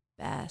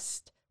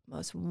 best,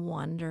 most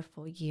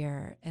wonderful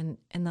year. And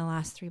in the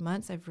last 3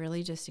 months, I've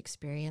really just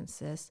experienced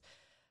this,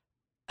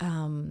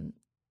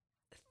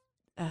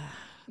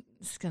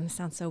 it's going to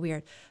sound so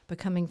weird,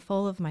 becoming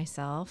full of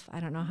myself. I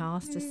don't know how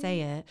else to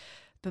say it,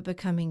 but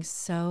becoming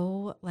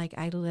so like,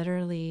 I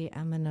literally,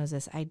 Emma knows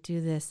this, I do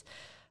this,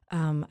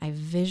 I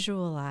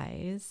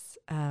visualize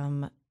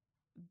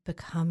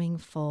becoming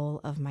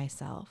full of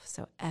myself.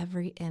 So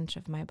every inch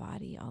of my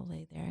body, I'll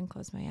lay there and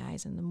close my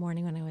eyes in the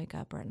morning when I wake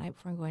up or at night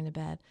before I'm going to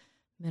bed,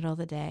 middle of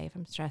the day, if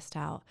I'm stressed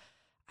out,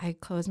 I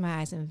close my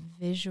eyes and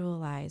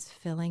visualize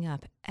filling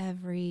up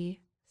every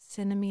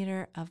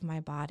centimeter of my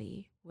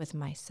body with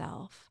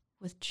myself,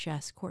 with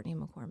just Courtney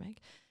McCormick,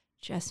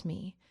 just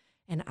me.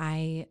 And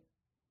I'm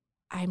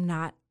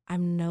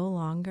no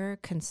longer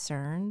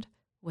concerned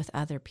with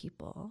other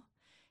people.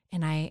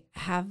 And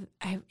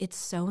it's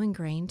so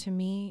ingrained to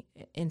me,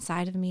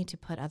 inside of me, to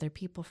put other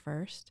people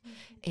first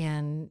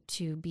and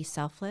to be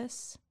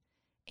selfless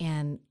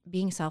And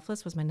being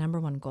selfless was my number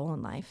one goal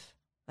in life.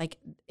 Like,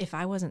 if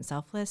I wasn't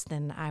selfless,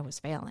 then I was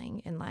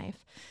failing in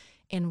life.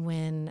 And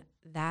when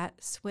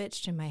that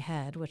switched in my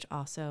head, which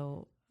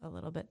also a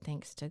little bit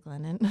thanks to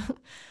Glennon,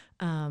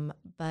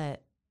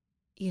 but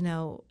you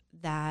know,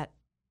 that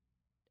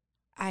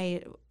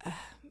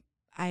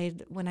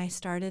when I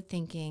started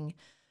thinking,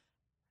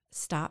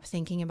 stop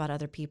thinking about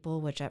other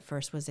people, which at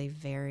first was a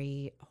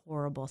very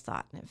horrible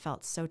thought, and it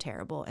felt so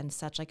terrible and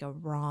such like a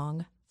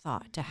wrong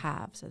thought to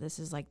have. So this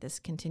is like this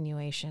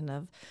continuation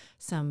of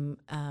some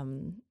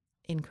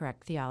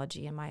incorrect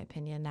theology, in my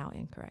opinion, now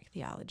incorrect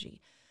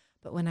theology.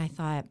 But when I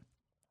thought,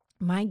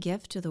 my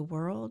gift to the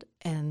world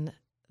and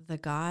the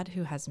God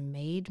who has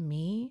made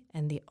me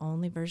and the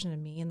only version of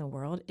me in the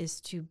world is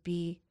to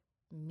be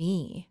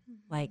me.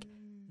 Like,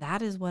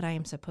 that is what I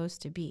am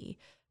supposed to be,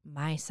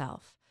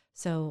 myself.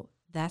 So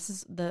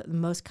that's the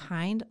most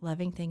kind,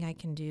 loving thing I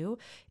can do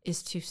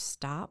is to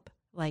stop,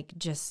 like,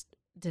 just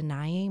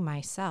denying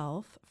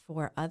myself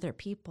for other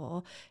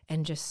people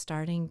and just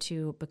starting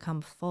to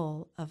become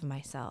full of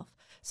myself.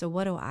 So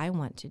what do I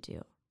want to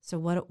do? So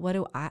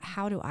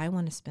how do I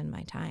want to spend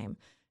my time?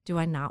 Do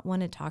I not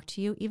want to talk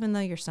to you, even though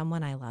you're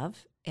someone I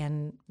love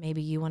and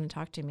maybe you want to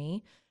talk to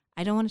me?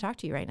 I don't want to talk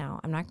to you right now.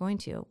 I'm not going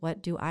to.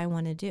 What do I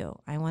want to do?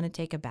 I want to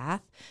take a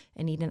bath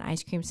and eat an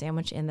ice cream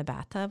sandwich in the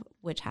bathtub,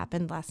 which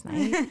happened last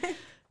night.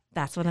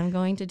 That's what I'm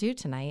going to do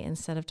tonight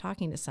instead of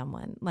talking to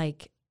someone.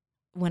 Like,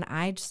 when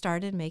I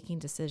started making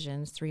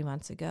decisions 3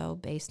 months ago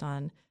based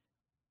on,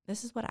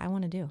 this is what I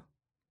want to do.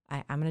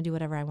 I'm going to do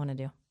whatever I want to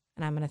do.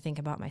 And I'm going to think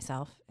about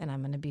myself and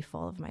I'm going to be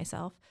full of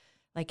myself.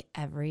 Like,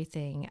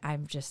 everything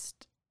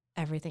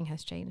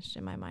has changed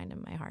in my mind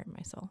and my heart and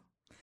my soul.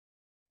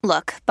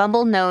 Look,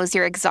 Bumble knows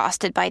you're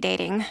exhausted by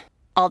dating.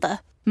 All the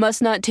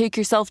must not take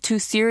yourself too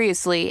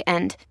seriously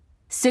and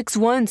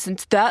 6'1"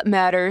 since that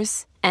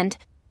matters. And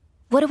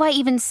what do I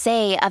even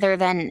say other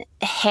than,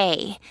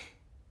 hey?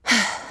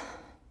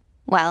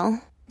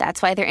 Well,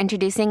 that's why they're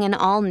introducing an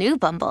all-new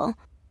Bumble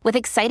with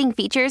exciting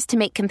features to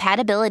make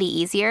compatibility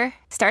easier,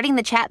 starting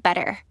the chat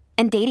better,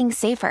 and dating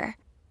safer.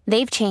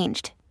 They've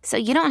changed, so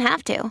you don't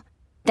have to.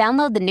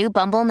 Download the new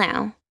Bumble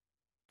now.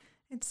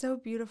 It's so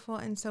beautiful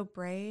and so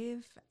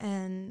brave.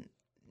 And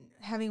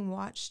having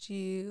watched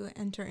you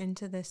enter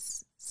into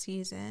this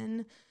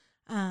season,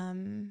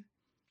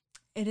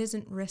 it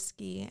isn't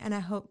risky. And I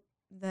hope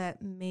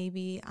that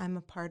maybe I'm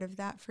a part of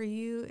that for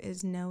you,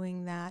 is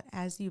knowing that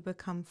as you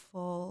become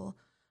full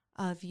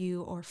of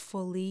you or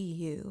fully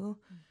you,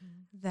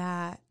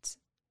 that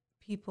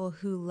people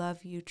who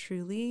love you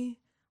truly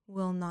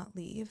will not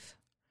leave.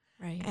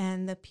 Right.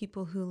 And the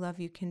people who love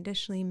you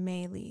conditionally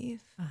may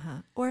leave.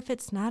 Or if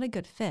it's not a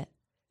good fit.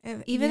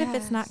 Even if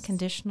it's not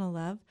conditional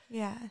love.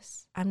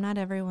 Yes. I'm not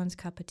everyone's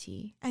cup of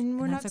tea. And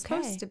we're not that's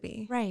supposed to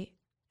be. Right.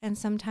 And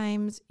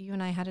sometimes you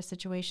and I had a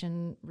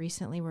situation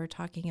recently we were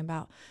talking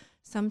about,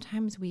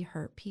 sometimes we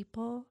hurt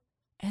people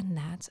and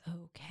that's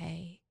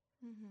okay.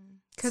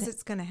 Because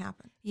it's going to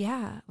happen.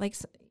 Yeah. Like,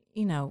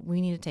 you know,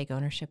 we need to take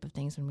ownership of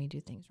things when we do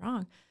things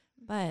wrong.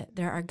 But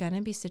there are going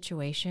to be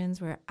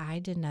situations where I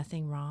did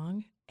nothing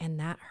wrong and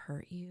that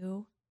hurt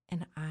you,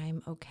 and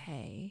I'm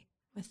okay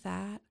with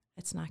that.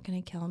 It's not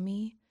going to kill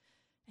me,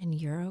 and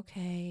you're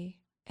okay.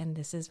 And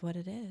this is what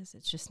it is.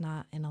 It's just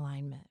not in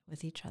alignment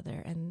with each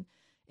other. And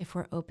if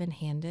we're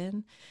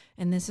open-handed,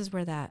 and this is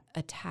where that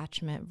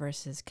attachment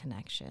versus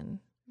connection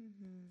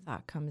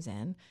thought comes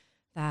in,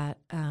 that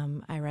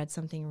I read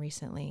something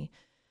recently,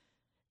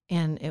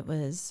 and it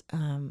was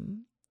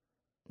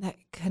that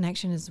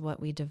connection is what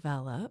we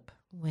develop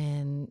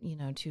when, you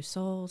know, two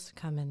souls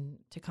come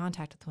into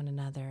contact with one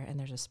another and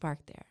there's a spark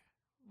there.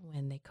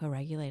 When they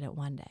co-regulate it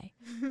one day,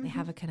 they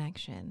have a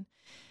connection.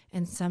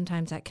 And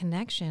sometimes that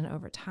connection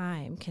over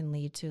time can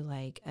lead to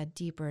like a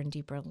deeper and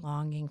deeper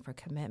longing for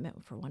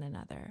commitment for one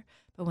another.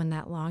 But when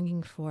that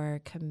longing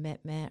for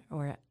commitment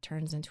or it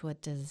turns into a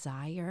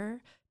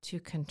desire to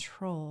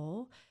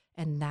control,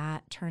 and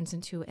that turns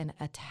into an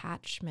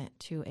attachment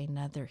to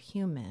another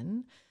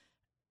human,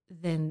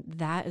 then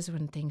that is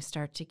when things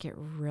start to get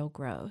real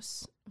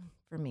gross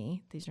for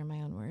me. These are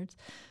my own words.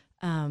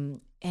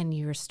 And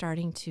you're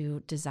starting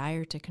to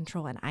desire to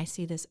control. And I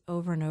see this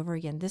over and over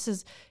again. This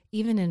is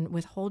even in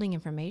withholding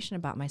information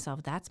about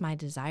myself. That's my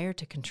desire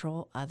to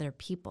control other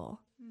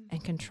people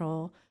and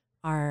control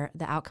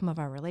the outcome of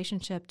our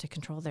relationship, to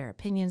control their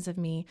opinions of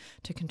me,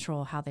 to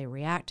control how they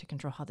react, to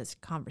control how this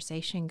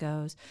conversation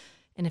goes.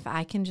 And if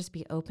I can just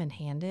be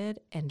open-handed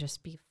and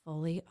just be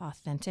fully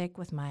authentic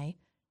with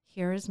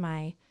here's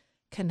my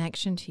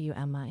connection to you,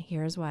 Emma.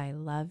 Here's why I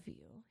love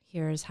you.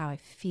 Here's how I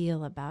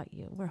feel about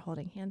you. We're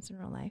holding hands in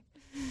real life.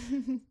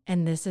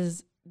 And this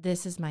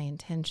is my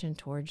intention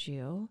towards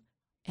you.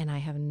 And I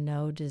have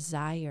no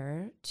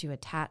desire to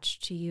attach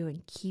to you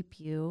and keep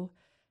you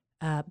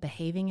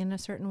behaving in a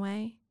certain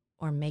way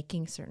or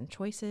making certain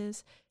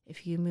choices.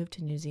 If you move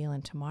to New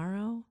Zealand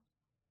tomorrow,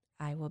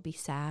 I will be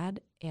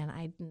sad, and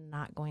I'm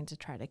not going to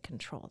try to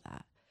control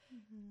that.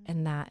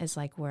 And that is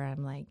like where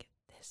I'm like,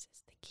 this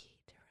is the key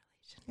to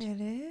relationship.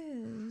 It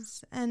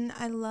is. And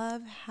I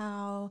love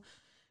how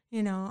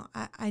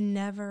I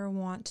never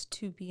want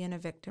to be in a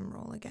victim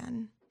role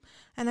again.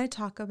 And I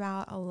talk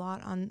about a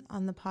lot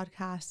on the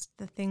podcast,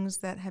 the things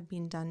that have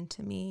been done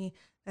to me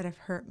that have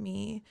hurt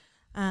me.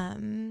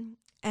 And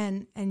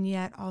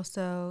yet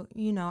also,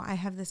 I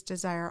have this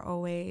desire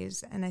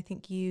always, and I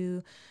think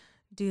you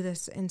do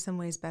this in some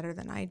ways better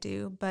than I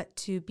do, but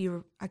to be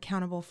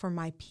accountable for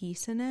my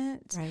piece in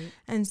it. Right.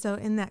 And so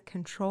in that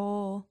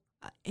control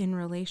in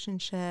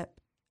relationship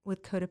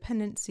with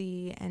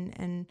codependency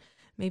and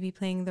maybe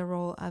playing the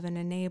role of an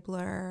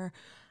enabler,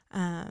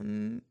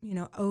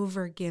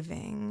 over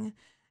giving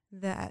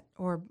that,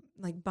 or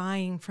like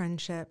buying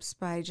friendships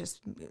by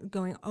just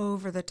going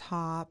over the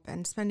top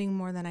and spending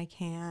more than I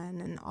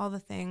can and all the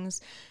things,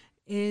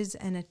 is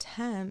an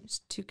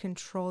attempt to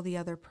control the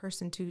other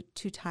person,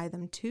 to tie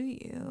them to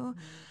you.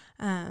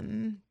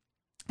 And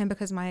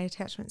because my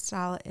attachment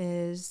style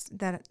is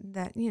that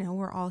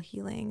we're all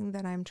healing,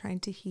 that I'm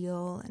trying to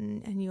heal,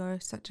 and you are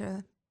such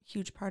a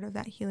huge part of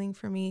that healing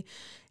for me,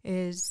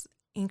 is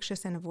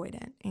anxious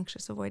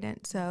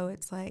avoidant. So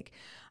it's like,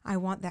 I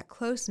want that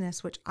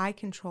closeness, which I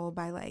control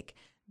by like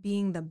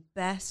being the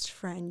best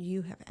friend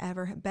you have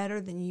ever had,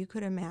 better than you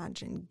could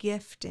imagine,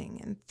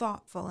 gifting and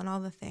thoughtful and all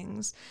the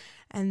things.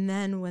 And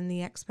then when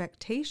the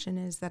expectation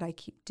is that I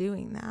keep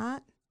doing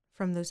that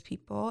from those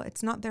people,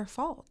 it's not their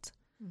fault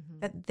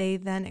that they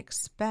then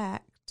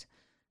expect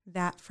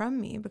that from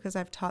me, because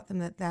I've taught them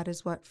that that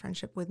is what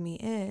friendship with me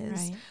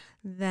is. Right.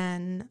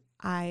 Then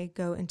I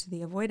go into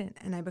the avoidant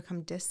and I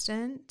become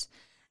distant.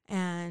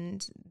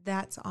 And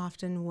that's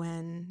often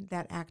when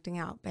that acting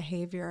out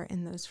behavior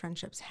in those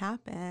friendships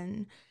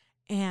happen.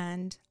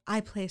 And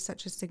I play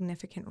such a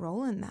significant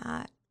role in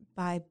that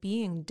by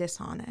being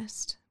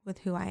dishonest with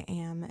who I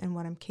am and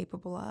what I'm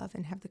capable of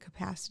and have the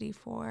capacity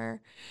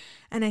for.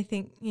 And I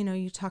think,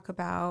 you talk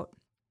about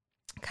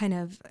kind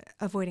of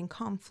avoiding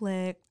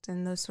conflict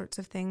and those sorts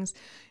of things.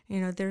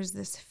 There's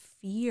this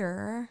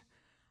fear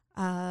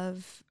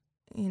of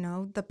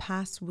the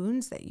past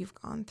wounds that you've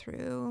gone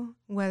through,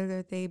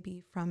 whether they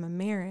be from a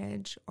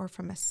marriage or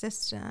from a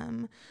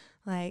system.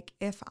 Like,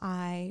 if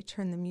I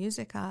turn the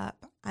music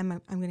up, I'm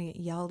going to get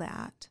yelled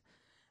at.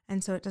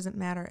 And so it doesn't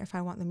matter if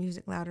I want the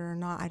music louder or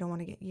not, I don't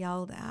want to get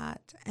yelled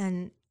at.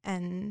 And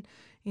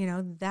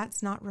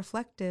that's not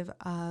reflective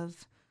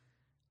of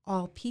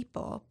all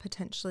people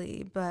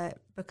potentially, but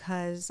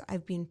because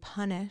I've been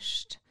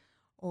punished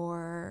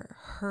or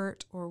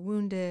hurt or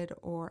wounded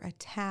or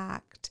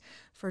attacked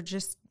for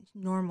just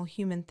normal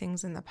human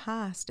things in the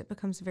past, it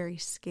becomes very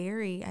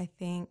scary, I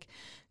think,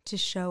 to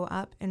show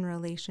up in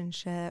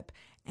relationship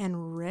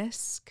and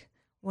risk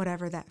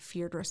whatever that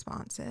feared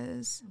response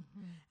is.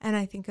 And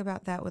I think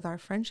about that with our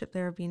friendship.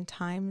 There have been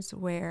times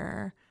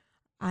where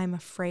I'm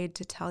afraid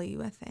to tell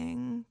you a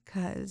thing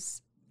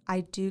because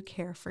I do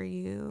care for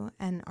you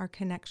and our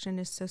connection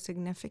is so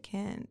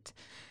significant.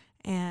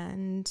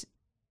 And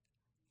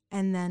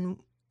then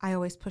I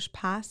always push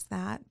past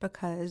that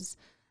because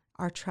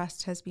our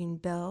trust has been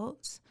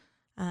built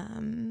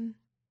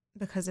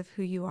because of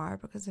who you are,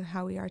 because of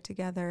how we are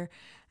together.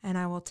 And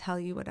I will tell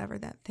you whatever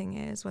that thing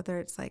is, whether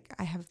it's like,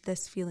 I have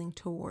this feeling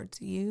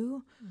towards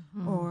you,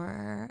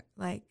 or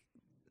like,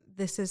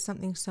 this is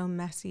something so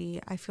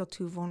messy, I feel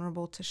too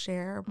vulnerable to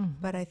share,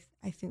 but I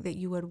think that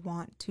you would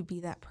want to be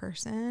that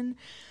person.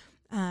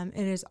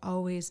 It is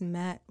always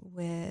met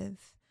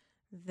with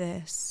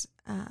this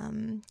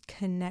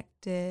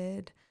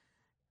connected,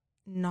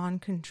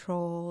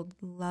 non-controlled,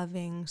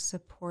 loving,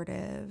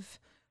 supportive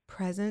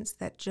presence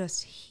that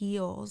just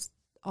heals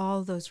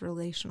all those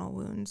relational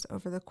wounds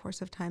over the course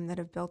of time that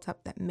have built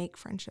up, that make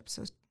friendship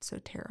so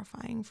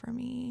terrifying for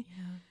me.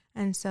 Yeah.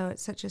 And so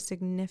it's such a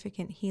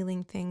significant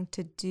healing thing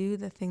to do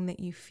the thing that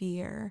you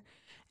fear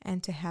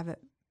and to have it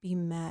be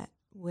met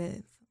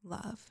with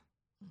love.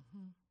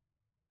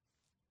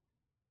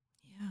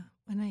 Yeah.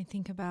 When I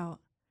think about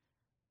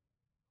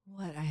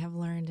what I have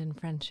learned in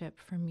friendship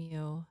from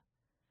you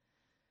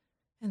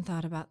and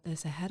thought about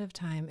this ahead of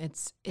time,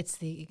 it's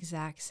the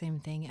exact same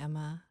thing,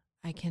 Emma.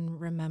 I can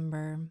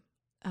remember,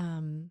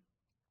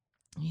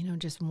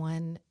 just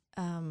one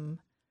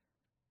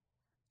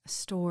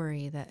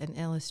story, that an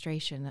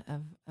illustration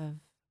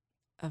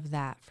of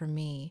that for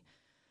me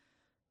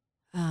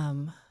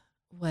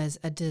was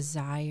a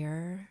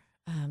desire.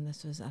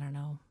 This was, I don't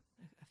know,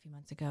 a few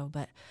months ago,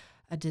 but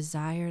a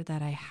desire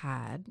that I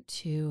had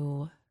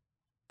to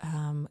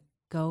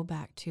go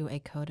back to a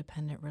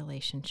codependent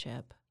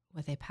relationship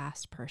with a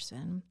past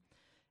person,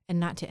 and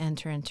not to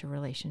enter into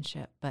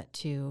relationship, but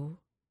to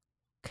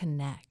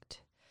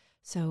connect.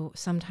 So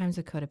sometimes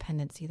a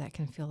codependency, that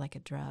can feel like a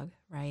drug,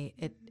 right?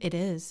 It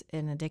is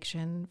an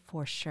addiction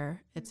for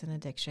sure. It's an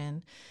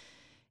addiction.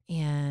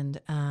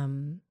 And,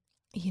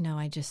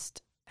 I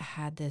just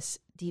had this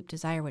deep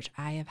desire, which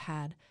I have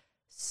had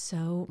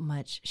so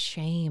much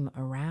shame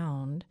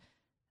around,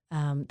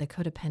 the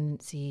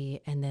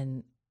codependency, and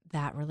then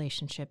that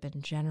relationship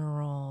in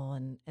general,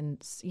 and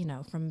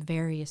from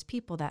various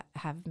people that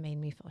have made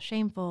me feel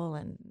shameful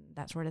and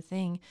that sort of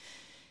thing.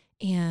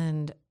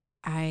 And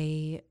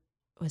I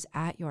was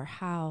at your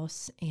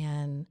house,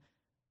 and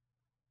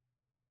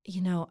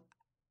you know,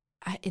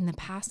 in the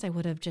past, I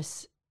would have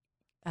just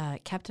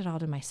kept it all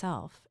to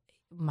myself.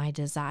 My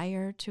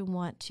desire to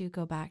want to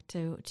go back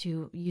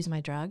to use my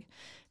drug,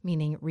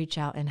 meaning reach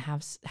out and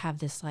have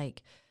this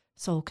like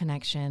soul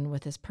connection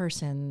with this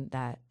person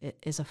that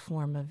is a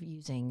form of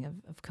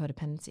using of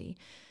codependency.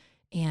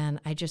 And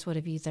I just would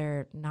have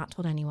either not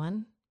told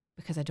anyone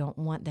because I don't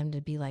want them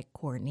to be like,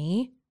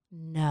 Courtney,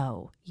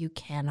 no, you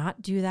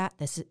cannot do that.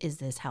 Is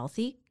this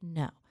healthy?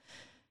 No.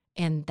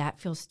 And that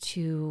feels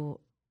too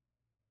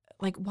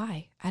like,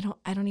 why? I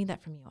don't need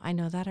that from you. I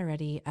know that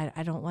already.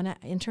 I don't want to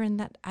enter in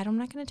that. I'm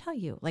not going to tell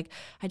you. Like,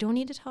 I don't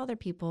need to tell other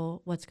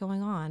people what's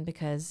going on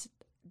because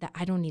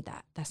I don't need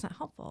that. That's not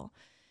helpful.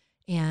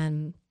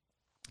 And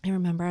I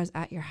remember I was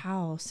at your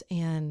house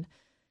and,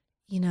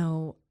 you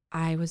know,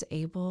 I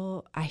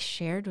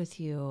shared with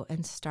you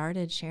and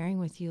started sharing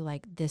with you,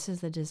 like, this is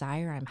the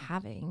desire I'm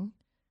having.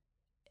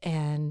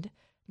 And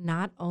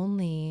not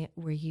only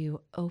were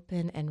you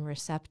open and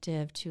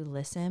receptive to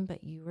listen,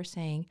 but you were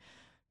saying,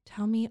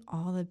 tell me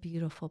all the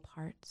beautiful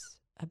parts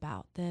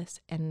about this.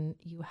 And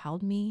you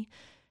held me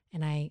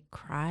and I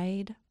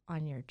cried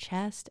on your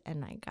chest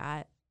and I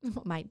got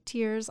my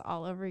tears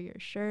all over your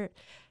shirt.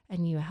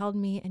 And you held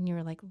me and you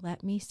were like,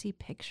 let me see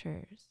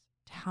pictures.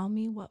 Tell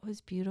me what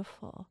was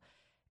beautiful.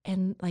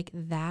 And like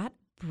that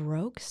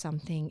broke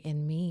something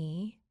in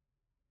me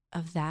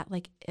of that,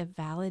 like a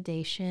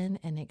validation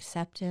and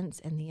acceptance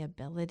and the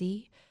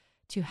ability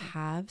to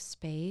have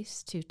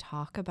space to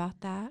talk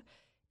about that.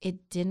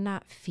 It did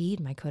not feed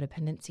my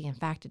codependency. In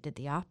fact, it did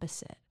the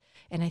opposite.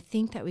 And I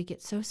think that we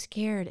get so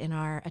scared in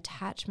our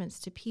attachments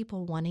to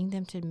people, wanting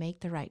them to make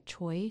the right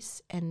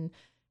choice. And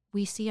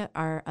we see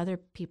our other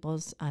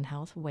people's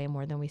unhealth way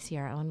more than we see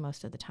our own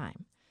most of the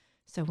time.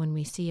 So when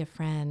we see a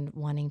friend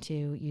wanting to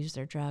use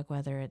their drug,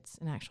 whether it's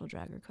an actual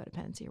drug or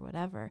codependency or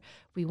whatever,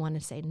 we want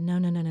to say, no,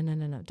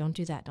 don't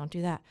do that, don't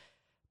do that.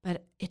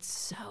 But it's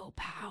so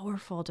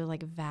powerful to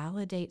like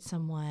validate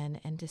someone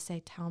and to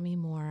say, tell me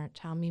more,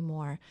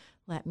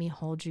 let me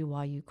hold you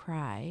while you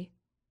cry,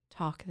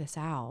 talk this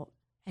out,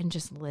 and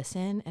just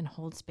listen and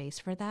hold space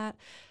for that.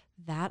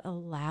 That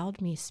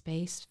allowed me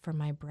space for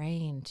my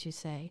brain to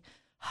say,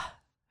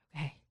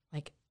 okay,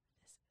 like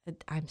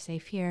I'm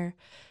safe here.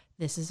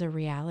 This is a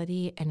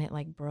reality. And it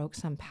like broke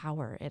some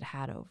power it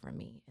had over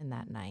me in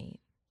that night.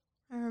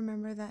 I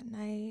remember that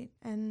night.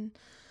 And,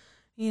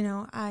 you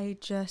know, I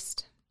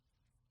just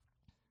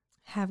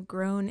have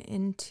grown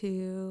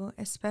into,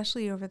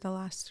 especially over the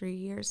last 3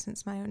 years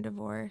since my own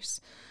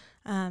divorce,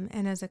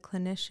 and as a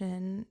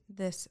clinician,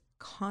 this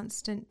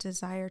constant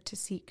desire to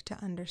seek to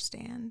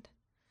understand,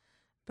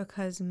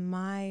 because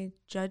my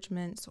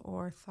judgments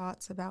or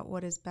thoughts about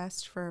what is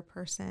best for a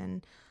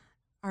person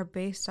are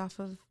based off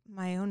of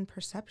my own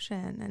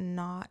perception and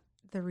not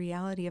the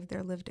reality of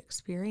their lived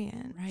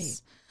experience.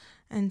 Right.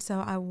 And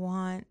so I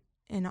want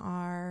in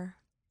our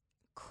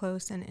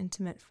close and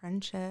intimate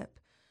friendship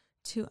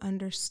to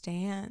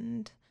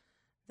understand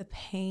the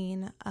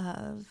pain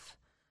of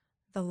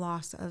the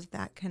loss of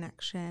that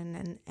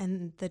connection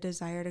and the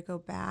desire to go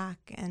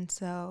back. And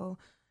so,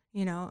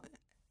 you know,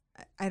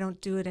 I don't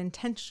do it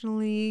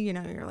intentionally. You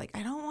know, you're like,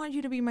 I don't want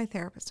you to be my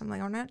therapist. I'm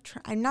like,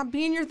 I'm not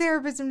being your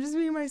therapist. I'm just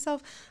being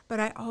myself. But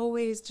I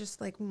always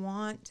just like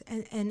want,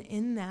 and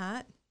in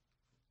that,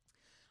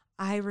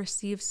 I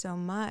receive so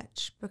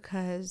much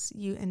because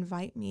you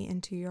invite me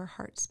into your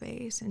heart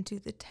space, into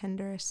the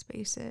tenderest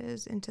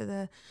spaces, into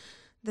the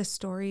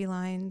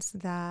storylines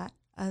that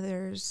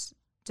others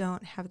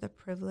don't have the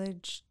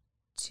privilege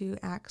to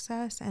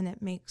access. And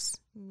it makes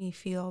me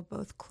feel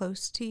both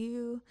close to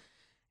you,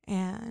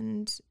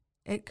 and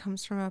it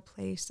comes from a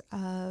place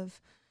of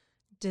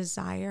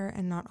desire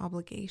and not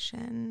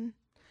obligation.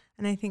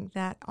 And I think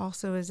that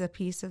also is a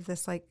piece of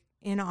this, like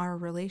in our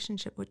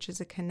relationship, which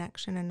is a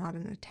connection and not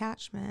an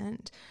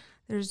attachment,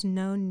 there's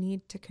no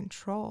need to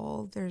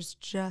control. There's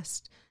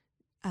just,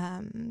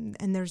 and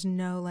there's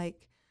no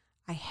like,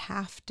 I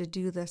have to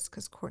do this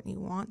because Courtney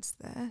wants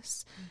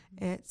this.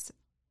 Mm-hmm. It's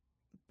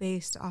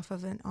based off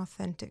of an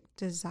authentic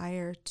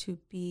desire to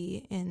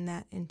be in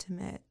that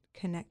intimate,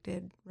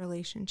 connected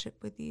relationship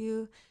with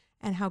you,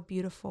 and how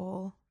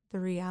beautiful the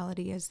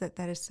reality is that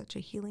is such a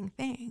healing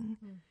thing.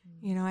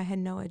 Mm-hmm. You know, I had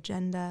no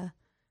agenda.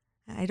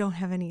 I don't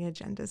have any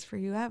agendas for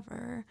you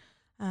ever,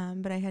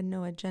 but I had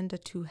no agenda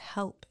to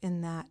help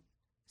in that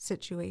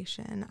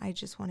situation. I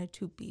just wanted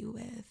to be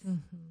with.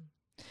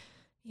 Mm-hmm.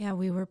 Yeah,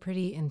 we were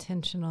pretty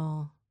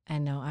intentional. I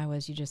know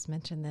you just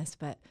mentioned this,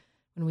 but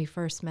when we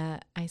first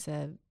met, I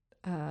said,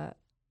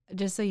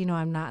 just so you know,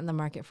 I'm not in the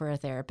market for a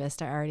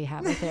therapist. I already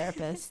have a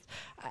therapist.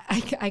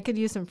 I could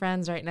use some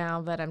friends right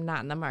now, but I'm not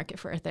in the market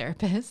for a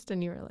therapist.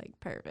 And you were like,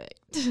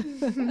 perfect.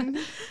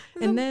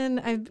 And then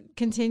I've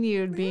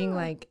continued being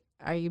like,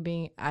 are you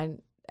being,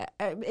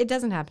 it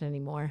doesn't happen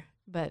anymore.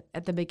 But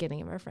at the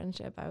beginning of our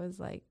friendship, I was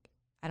like,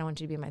 I don't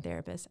want you to be my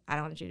therapist. I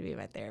don't want you to be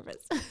my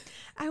therapist.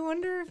 I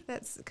wonder if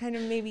that's kind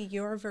of maybe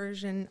your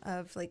version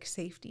of like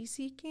safety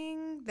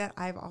seeking that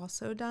I've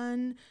also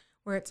done,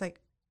 where it's like,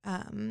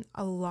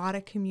 a lot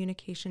of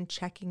communication,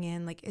 checking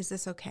in, like, is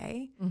this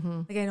okay?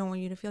 Mm-hmm. Like, I don't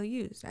want you to feel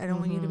used. I don't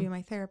want you to Mm-hmm. be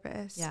my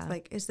therapist. Yeah.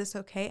 Like, is this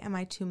okay? Am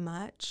I too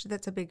much?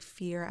 That's a big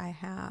fear I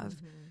have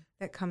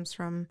that comes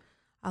from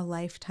a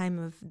lifetime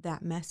of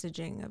that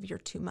messaging of you're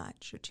too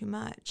much, you're too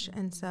much.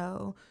 And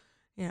so,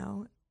 you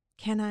know,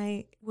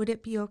 would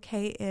it be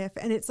okay if,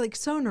 and it's like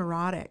so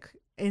neurotic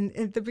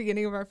in the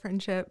beginning of our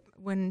friendship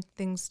when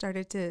things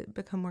started to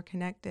become more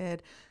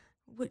connected.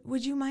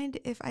 Would you mind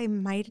if I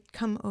might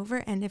come over?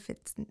 And if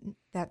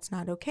that's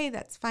not okay,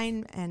 that's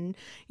fine. And,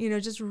 you know,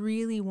 just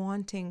really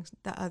wanting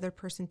the other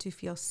person to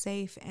feel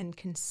safe and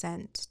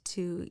consent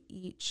to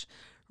each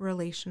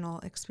relational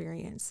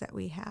experience that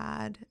we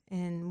had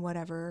in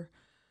whatever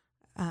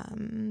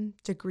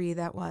degree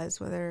that was,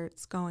 whether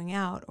it's going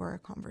out or a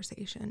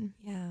conversation.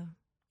 Yeah.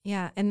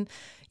 Yeah. And,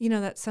 you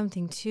know, that's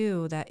something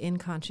too, that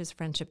in-conscious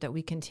friendship that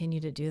we continue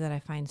to do that I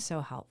find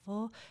so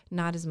helpful,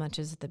 not as much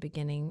as at the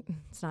beginning,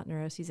 it's not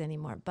neuroses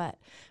anymore, but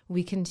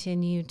we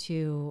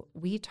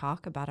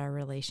talk about our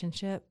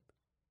relationship,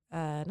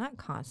 not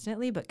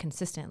constantly, but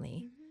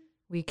consistently.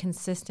 We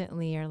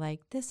consistently are like,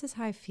 this is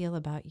how I feel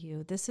about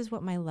you. This is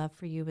what my love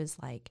for you is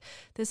like.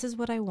 This is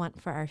what I want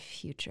for our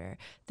future.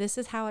 This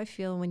is how I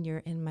feel when you're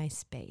in my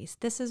space.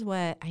 This is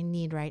what I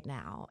need right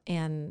now.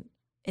 And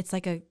it's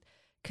like a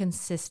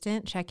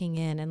consistent checking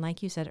in. And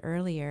like you said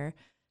earlier,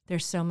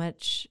 there's so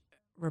much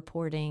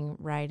reporting,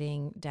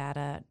 writing,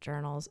 data,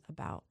 journals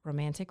about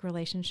romantic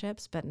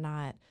relationships, but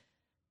not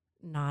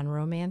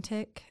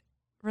non-romantic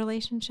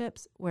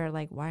relationships, where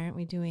like, why aren't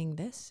we doing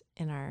this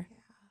in our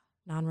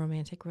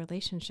non-romantic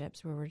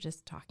relationships where we're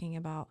just talking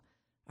about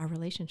our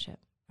relationship,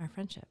 our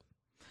friendship?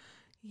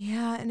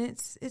 Yeah. And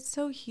it's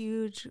so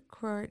huge,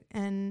 Court.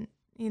 And,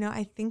 you know,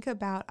 I think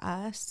about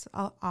us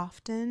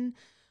often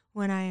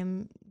when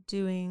I'm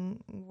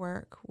doing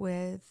work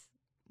with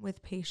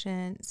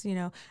patients. You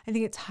know, I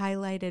think it's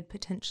highlighted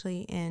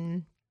potentially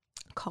in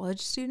college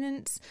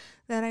students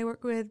that I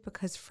work with,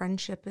 because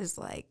friendship is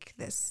like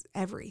this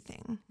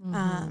everything.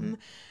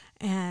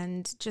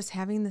 And just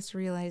having this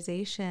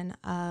realization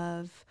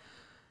of,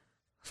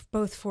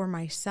 both for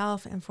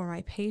myself and for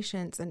my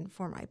patients and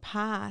for my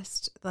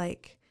past,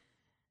 like,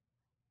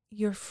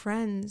 your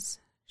friends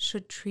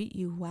should treat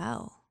you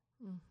well.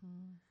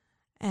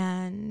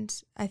 And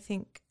I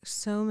think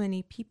so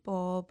many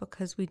people,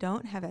 because we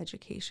don't have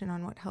education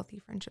on what healthy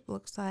friendship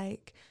looks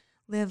like,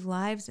 live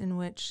lives in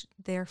which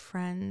their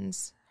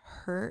friends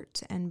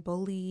hurt and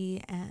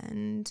bully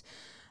and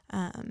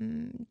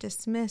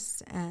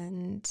dismiss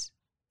and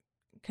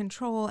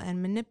control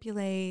and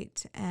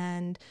manipulate,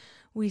 and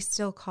we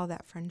still call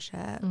that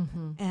friendship.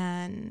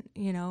 And,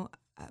 you know,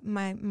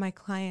 my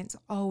clients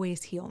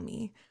always heal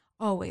me.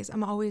 Always.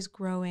 I'm always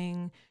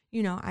growing.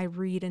 You know, I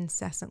read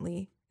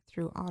incessantly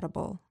through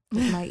Audible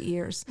with my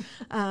ears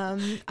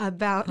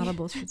about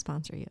Audible should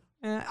sponsor you.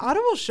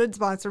 Audible should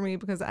sponsor me,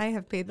 because I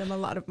have paid them a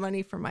lot of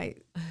money for my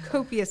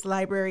copious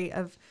library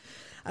of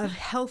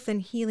health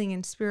and healing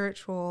and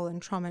spiritual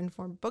and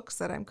trauma-informed books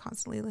that I'm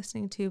constantly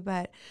listening to.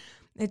 But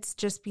it's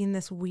just been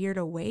this weird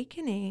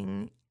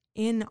awakening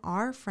in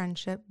our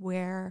friendship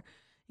where,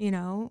 you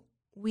know,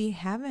 we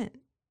haven't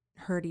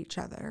hurt each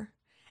other.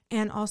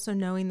 And also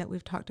knowing that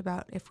we've talked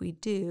about, if we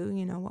do,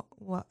 you know,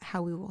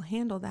 how we will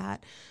handle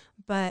that.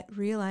 But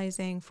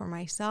realizing for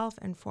myself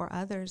and for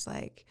others,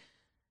 like,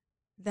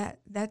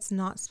 that's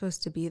not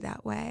supposed to be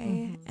that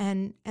way.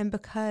 And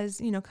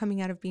because, you know,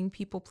 coming out of being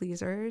people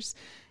pleasers,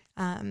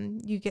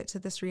 you get to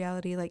this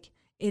reality, like,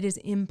 it is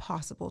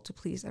impossible to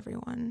please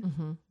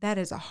everyone. That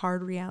is a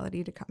hard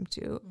reality to come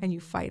to, and you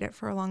fight it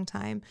for a long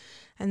time.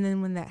 And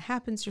then when that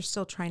happens, you're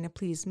still trying to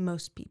please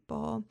most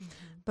people.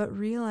 But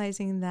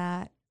realizing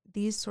that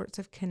these sorts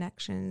of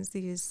connections,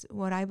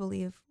 what I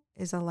believe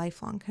is a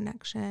lifelong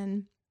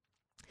connection,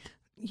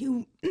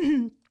 you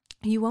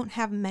won't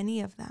have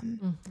many of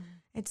them.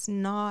 It's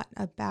not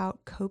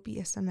about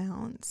copious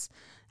amounts.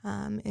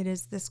 It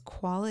is this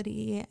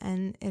quality,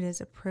 and it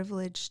is a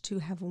privilege to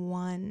have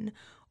one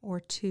or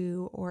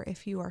two, or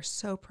if you are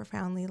so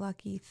profoundly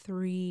lucky,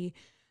 3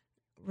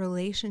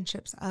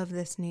 relationships of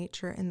this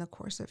nature in the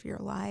course of your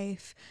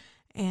life.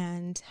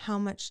 And how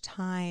much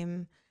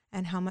time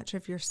and how much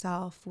of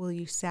yourself will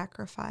you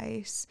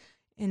sacrifice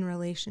in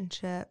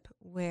relationship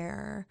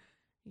where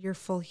your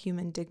full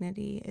human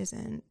dignity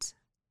isn't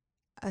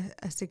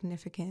a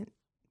significant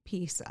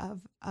piece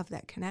of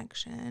that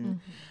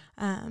connection.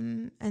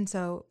 And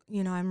so,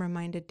 you know, I'm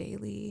reminded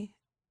daily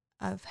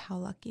of how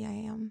lucky I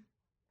am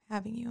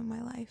having you in my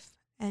life,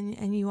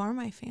 and you are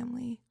my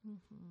family.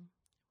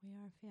 We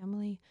are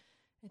family.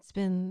 It's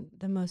been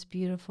the most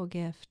beautiful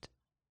gift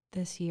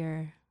this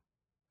year.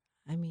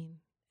 I mean,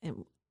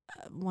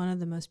 one of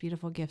the most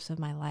beautiful gifts of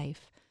my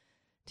life,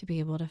 to be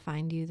able to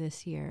find you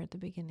this year at the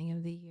beginning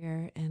of the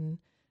year, and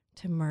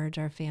to merge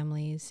our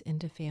families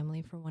into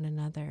family for one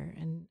another.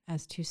 And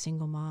as 2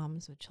 single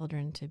moms with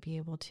children, to be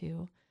able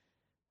to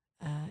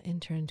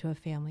enter into a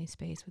family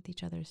space with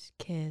each other's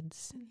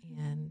kids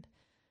and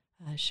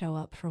show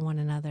up for one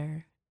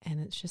another. And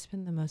it's just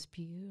been the most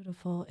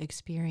beautiful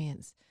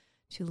experience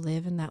to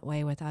live in that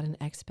way without an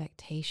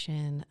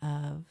expectation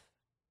of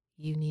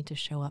you need to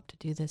show up to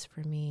do this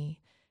for me.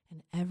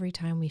 And every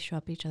time we show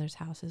up at each other's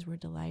houses, we're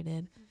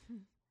delighted.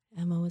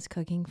 Mm-hmm. Emma was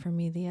cooking for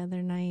me the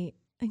other night.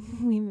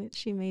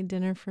 She made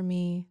dinner for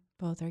me.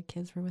 Both our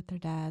kids were with their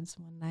dads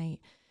one night.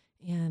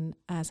 And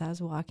as I was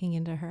walking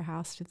into her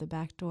house through the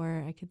back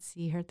door, I could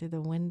see her through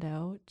the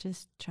window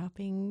just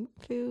chopping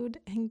food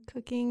and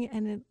cooking.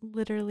 And it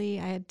literally,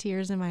 I had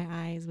tears in my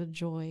eyes with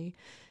joy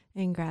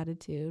and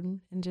gratitude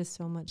and just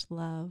so much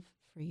love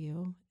for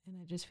you. And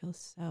I just feel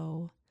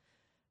so,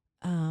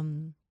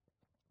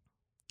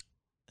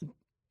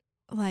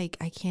 like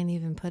I can't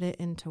even put it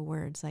into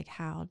words. Like,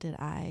 how did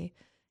I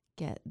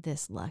get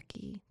this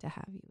lucky to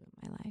have you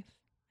in my life?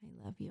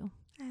 I love you.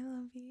 I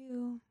love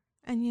you.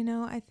 And, you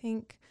know, I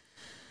think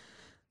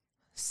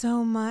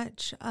so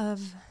much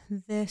of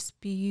this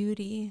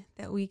beauty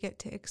that we get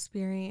to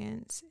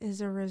experience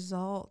is a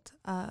result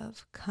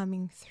of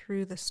coming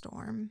through the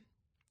storm,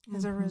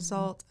 as a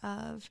result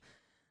of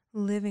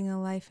living a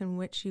life in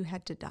which you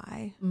had to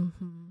die.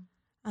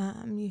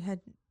 Mm-hmm. You had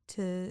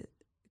to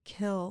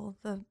kill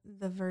the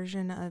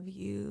version of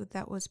you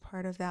that was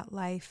part of that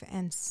life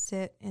and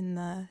sit in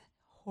the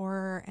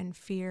horror and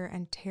fear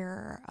and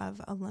terror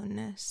of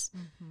aloneness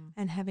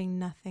and having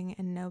nothing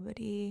and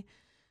nobody,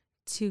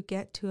 to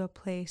get to a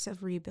place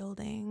of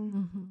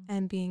rebuilding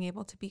and being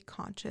able to be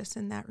conscious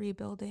in that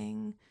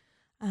rebuilding.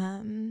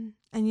 And,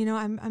 you know,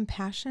 I'm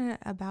passionate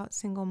about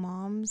single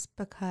moms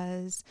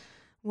because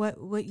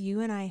what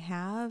you and I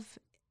have,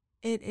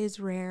 it is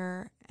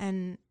rare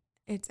and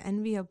it's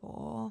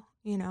enviable.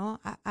 You know,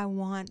 I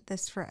want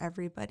this for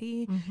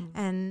everybody.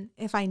 And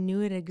if I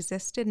knew it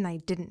existed and I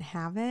didn't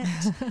have it,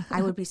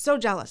 I would be so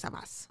jealous of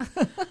us.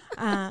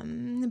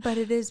 But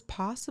it is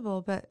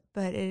possible, but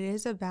it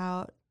is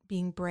about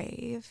being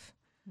brave,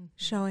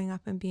 showing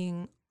up and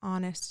being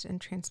honest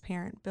and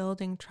transparent,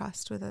 building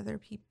trust with other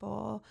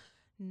people,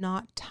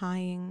 not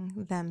tying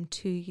them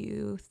to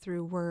you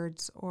through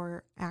words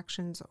or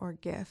actions or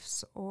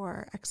gifts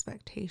or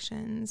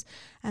expectations.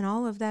 And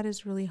all of that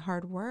is really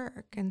hard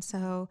work. And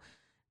so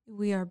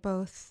we are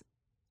both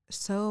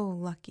so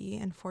lucky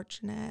and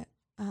fortunate,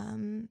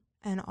 and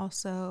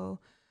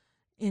also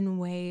in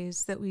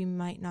ways that we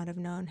might not have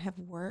known have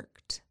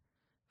worked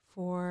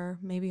for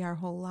maybe our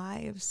whole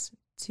lives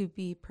to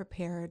be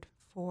prepared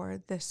for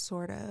this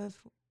sort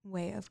of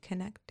way of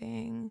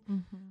connecting,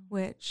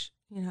 which,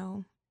 you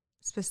know,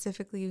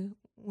 specifically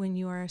when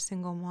you are a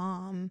single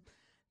mom,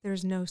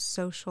 there's no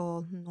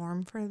social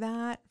norm for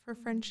that, for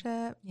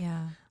friendship.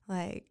 Yeah.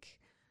 Like,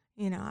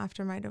 you know,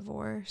 after my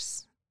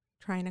divorce,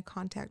 trying to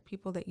contact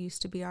people that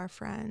used to be our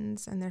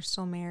friends and they're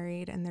still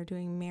married and they're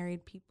doing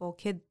married people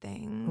kid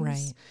things.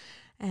 Right.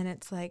 And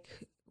it's like,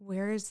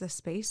 where is the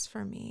space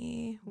for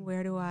me?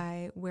 Where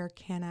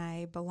can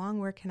I belong?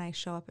 Where can I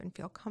show up and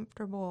feel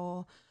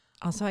comfortable?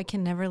 Also, I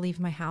can never leave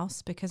my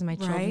house because my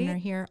children are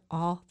here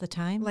all the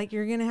time. Like,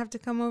 you're going to have to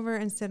come over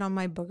and sit on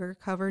my booger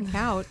covered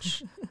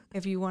couch.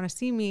 If you want to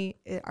see me,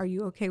 are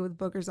you okay with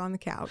boogers on the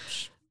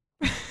couch?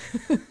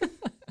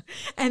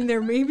 And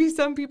there may be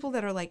some people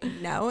that are like,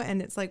 no.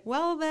 And it's like,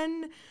 well,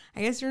 then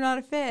I guess you're not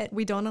a fit.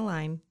 We don't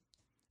align.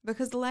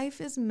 Because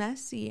life is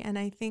messy. And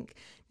I think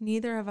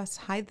neither of us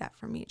hide that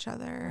from each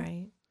other.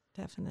 Right.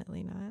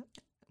 Definitely not.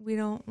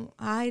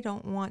 I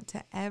don't want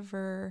to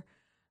ever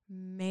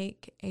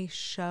make a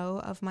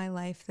show of my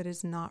life that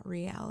is not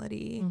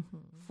reality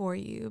for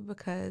you,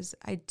 because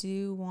I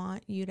do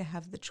want you to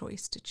have the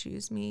choice to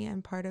choose me.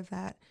 And part of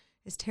that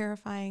is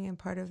terrifying. And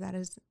part of that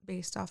is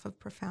based off of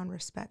profound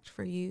respect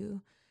for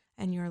you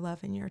and your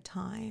love and your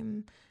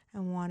time,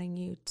 and wanting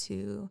you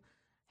to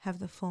have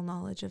the full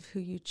knowledge of who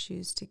you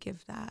choose to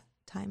give that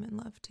time and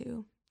love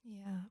to.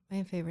 Yeah.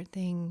 My favorite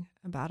thing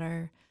about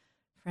our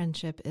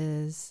friendship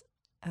is,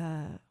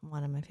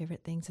 one of my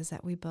favorite things is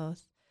that we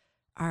both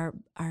our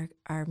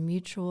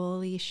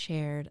mutually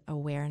shared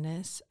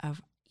awareness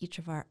of each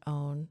of our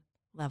own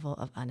level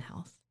of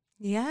unhealth.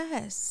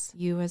 Yes.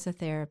 You as a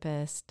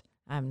therapist,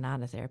 I'm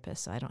not a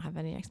therapist, so I don't have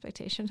any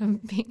expectation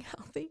of being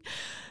healthy,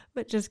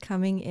 but just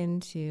coming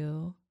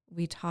into,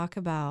 we talk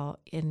about,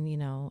 and, you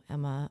know,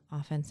 Emma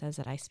often says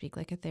that I speak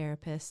like a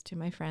therapist to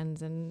my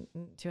friends and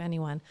to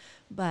anyone,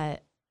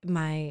 but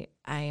I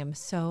am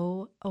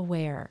so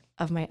aware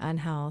of my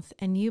unhealth,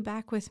 and you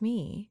back with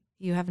me.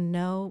 You have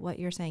what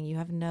you're saying, you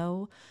have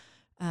no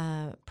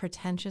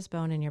pretentious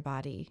bone in your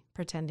body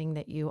pretending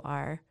that you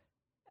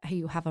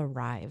have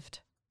arrived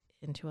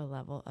into a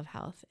level of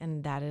health.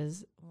 And that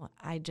is,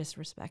 I just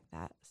respect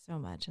that so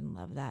much and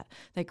love that.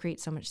 That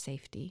creates so much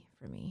safety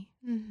for me.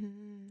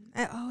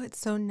 It's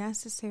so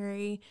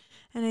necessary.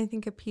 And I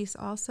think a piece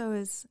also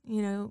is,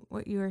 you know,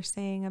 what you were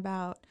saying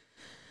about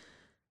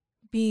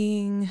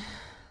being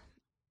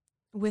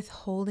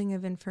withholding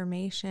of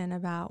information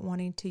about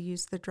wanting to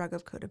use the drug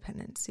of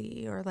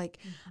codependency, or like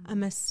a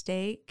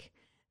mistake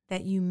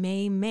that you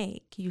may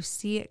make. You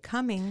see it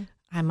coming.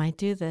 I might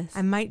do this.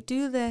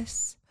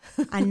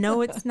 I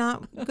know it's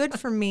not good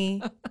for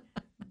me,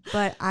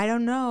 but I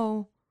don't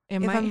know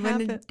if I'm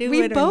going to do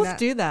we it. both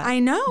do that. I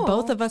know.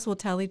 Both of us will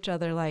tell each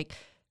other, like,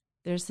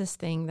 there's this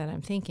thing that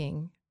I'm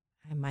thinking,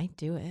 I might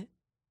do it.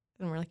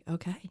 And we're like,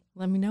 okay,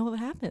 let me know what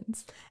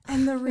happens.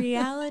 And the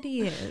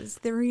reality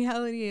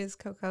is,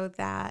 Coco,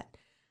 that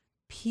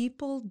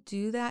people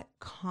do that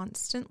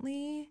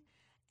constantly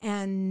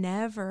and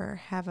never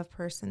have a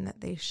person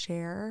that they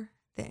share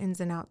the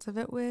ins and outs of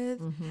it with,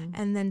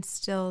 and then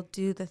still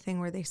do the thing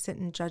where they sit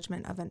in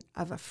judgment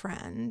of a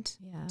friend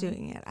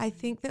doing it. I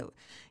think that,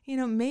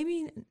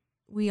 maybe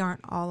we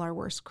aren't all our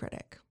worst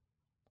critic.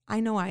 I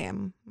know I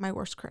am my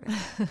worst critic.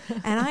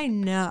 And I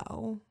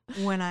know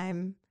when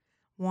I'm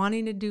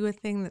wanting to do a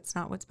thing that's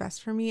not what's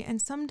best for me.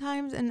 And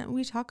sometimes, and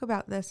we talk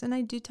about this, and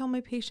I do tell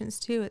my patients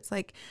too, it's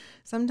like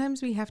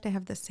sometimes we have to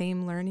have the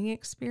same learning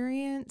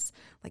experience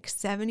like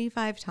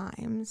 75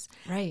 times.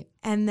 Right.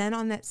 And then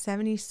on that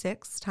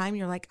 76th time,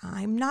 you're like,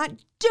 I'm not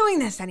doing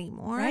this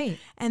anymore. Right.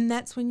 And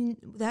that's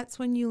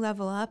when you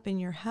level up in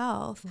your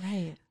health.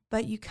 Right.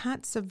 But you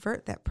can't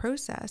subvert that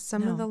process.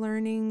 Some of the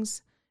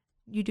learnings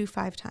you do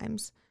 5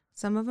 times.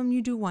 Some of them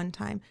you do 1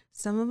 time.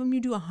 Some of them you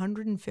do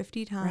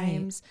 150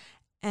 times. Right.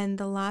 And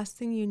the last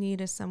thing you need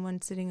is someone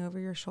sitting over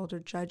your shoulder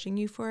judging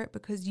you for it,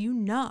 because you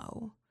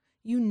know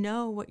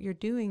what you're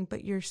doing,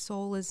 but your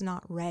soul is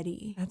not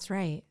ready. That's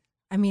right.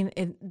 I mean,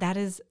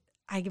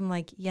 I'm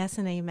like, yes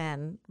and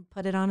amen.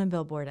 Put it on a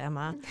billboard,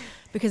 Emma,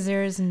 because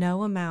there is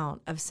no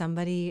amount of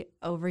somebody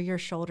over your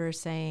shoulder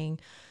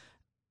saying,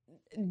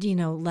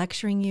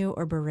 lecturing you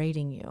or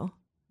berating you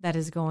that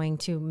is going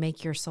to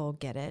make your soul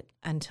get it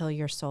until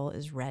your soul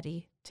is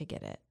ready to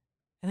get it.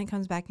 And it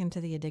comes back into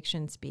the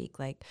addiction speak,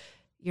 like,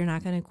 you're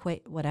not going to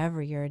quit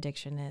whatever your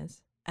addiction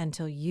is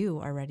until you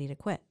are ready to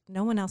quit.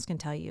 No one else can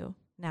tell you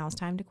now it's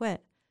time to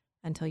quit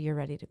until you're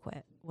ready to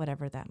quit,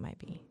 whatever that might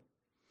be.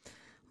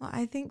 Well,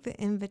 I think the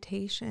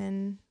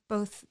invitation,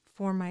 both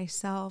for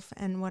myself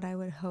and what I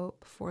would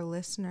hope for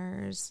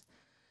listeners,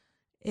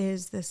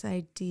 is this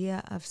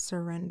idea of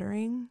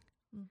surrendering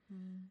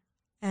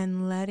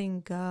and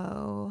letting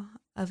go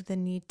of the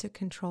need to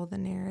control the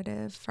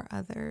narrative for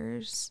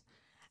others.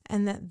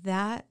 And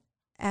that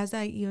as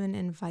I even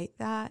invite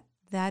that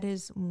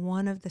is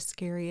one of the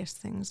scariest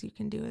things you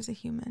can do as a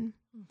human,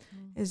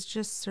 is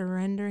just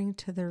surrendering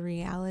to the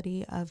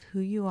reality of who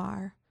you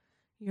are,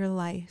 your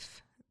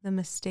life, the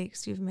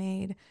mistakes you've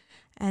made.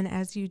 And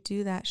as you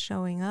do that,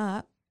 showing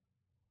up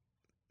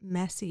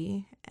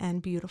messy and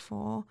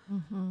beautiful,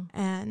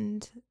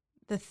 and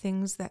the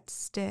things that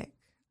stick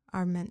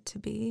are meant to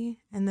be,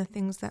 and the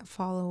things that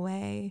fall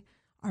away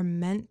are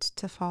meant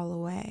to fall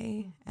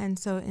away. And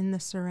so in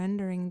the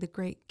surrendering, the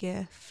great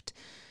gift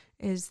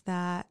is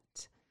that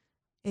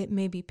it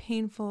may be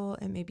painful,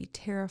 it may be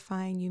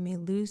terrifying, you may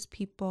lose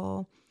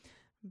people,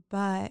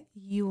 but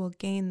you will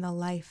gain the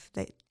life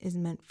that is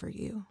meant for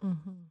you.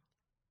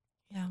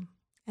 Yeah.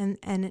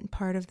 And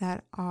part of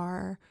that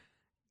are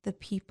the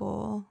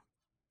people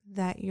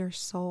that your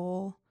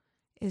soul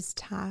is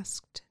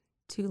tasked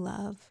to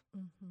love.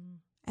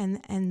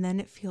 And then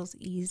it feels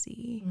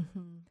easy.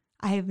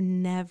 I have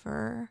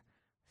never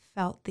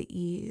felt the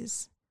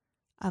ease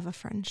of a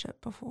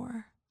friendship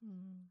before.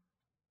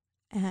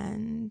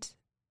 And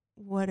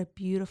what a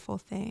beautiful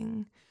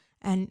thing.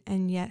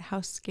 And yet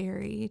how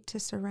scary to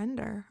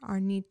surrender our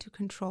need to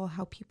control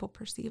how people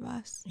perceive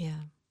us.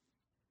 Yeah.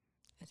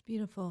 It's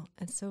beautiful.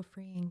 It's so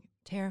freeing,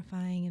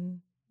 terrifying,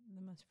 and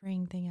the most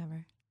freeing thing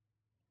ever.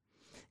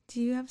 Do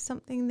you have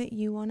something that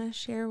you want to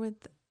share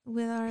with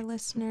our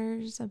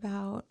listeners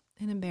about?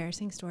 An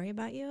embarrassing story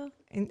about you?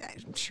 And,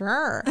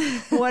 sure.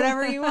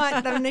 Whatever you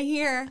want them to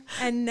hear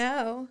and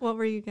know. What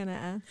were you going to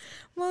ask?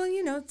 Well,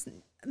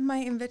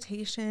 my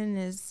invitation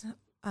is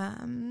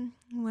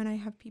when I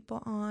have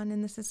people on,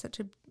 and this is such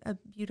a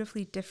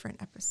beautifully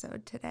different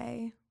episode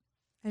today.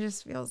 It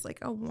just feels like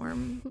a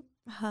warm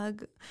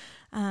hug.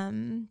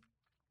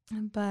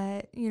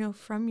 But,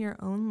 from your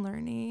own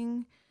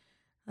learning,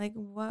 like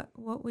what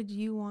would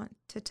you want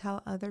to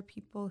tell other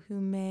people who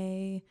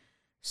may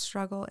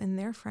struggle in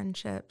their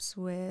friendships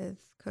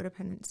with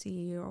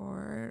codependency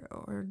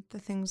or the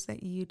things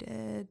that you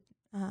did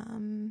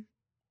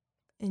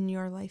in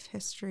your life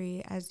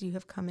history as you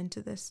have come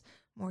into this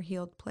more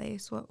healed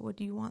place? What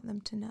would you want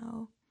them to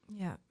know?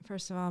 Yeah.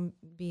 First of all,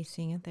 be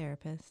seeing a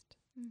therapist.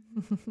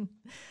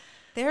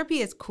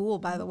 Therapy is cool,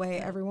 by the way,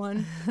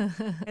 everyone.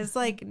 It's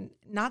like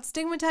not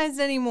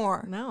stigmatized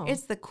anymore. No.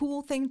 It's the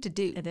cool thing to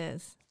do. It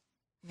is.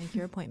 Make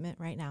your appointment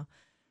right now.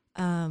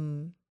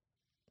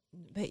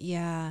 But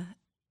yeah,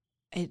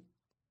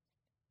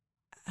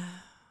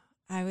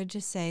 I would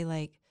just say,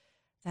 like,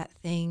 that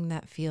thing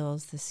that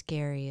feels the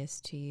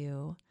scariest to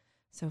you.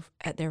 So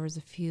there was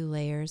a few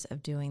layers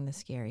of doing the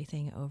scary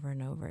thing over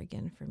and over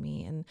again for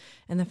me.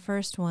 And the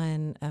first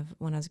one of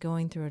when I was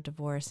going through a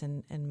divorce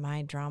and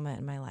my drama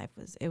in my life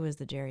was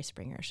the Jerry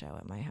Springer show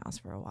at my house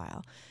for a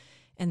while.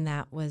 And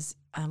that was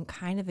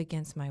kind of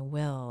against my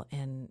will.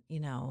 And,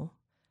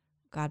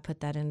 God put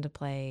that into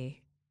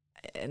play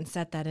and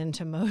set that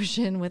into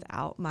motion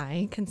without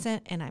my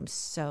consent. And I'm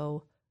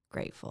so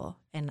grateful.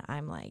 And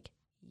I'm like,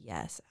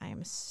 yes, I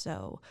am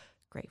so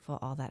grateful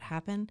all that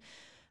happened.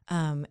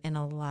 And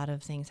a lot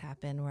of things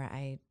happened where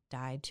I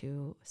died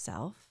to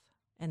self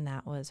And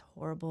that was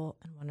horrible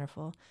and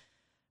wonderful.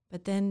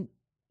 But then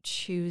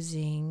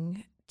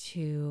choosing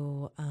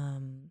to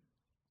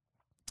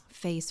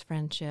face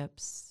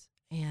friendships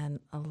and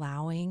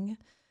allowing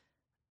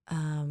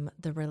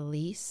the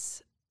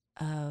release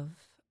of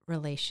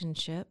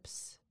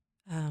relationships,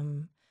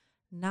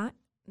 not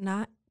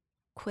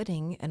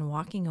quitting and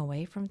walking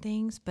away from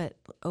things, but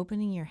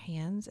opening your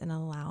hands and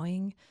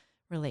allowing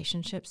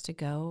relationships to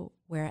go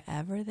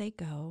wherever they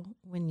go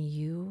when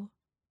you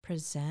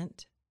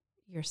present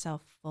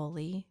yourself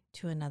fully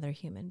to another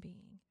human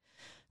being.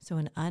 So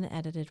an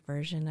unedited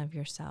version of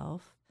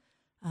yourself.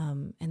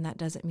 And that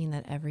doesn't mean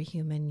that every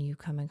human you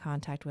come in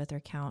contact with or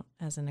count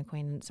as an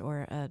acquaintance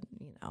or a,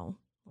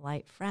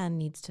 light friend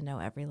needs to know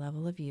every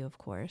level of you, of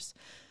course.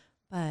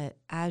 But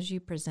as you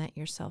present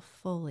yourself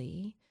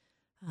fully,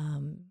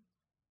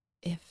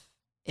 if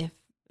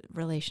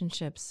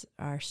relationships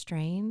are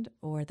strained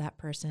or that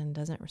person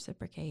doesn't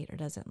reciprocate or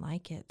doesn't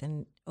like it,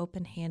 then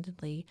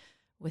open-handedly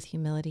with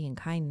humility and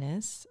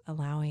kindness,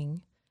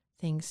 allowing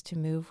things to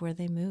move where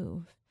they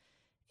move.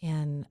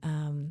 And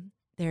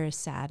there is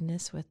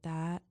sadness with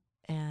that,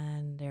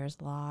 and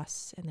there's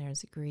loss, and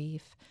there's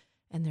grief,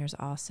 and there's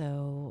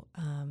also,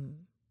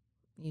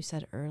 you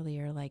said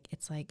earlier, like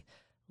it's like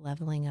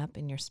leveling up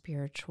in your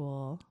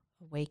spiritual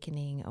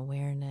awakening,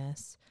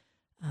 awareness,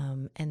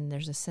 and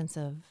there's a sense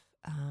of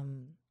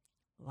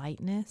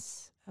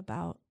lightness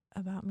about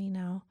me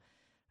now,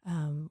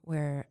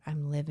 where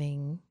I'm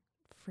living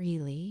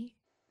freely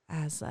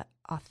as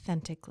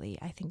authentically.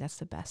 I think that's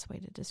the best way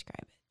to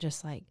describe it.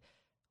 Just like,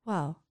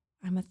 well,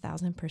 I'm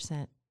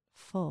 1,000%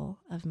 full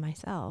of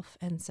myself.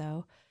 And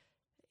so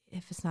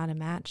if it's not a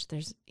match,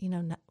 there's,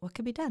 what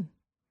could be done?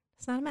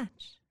 It's not a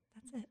match.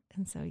 That's it.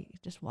 And so you're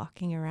just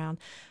walking around.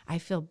 I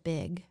feel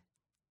big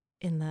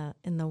in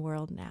the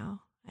world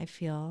now. I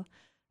feel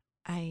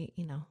I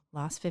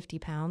lost 50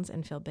 pounds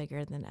and feel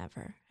bigger than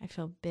ever. I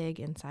feel big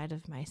inside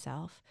of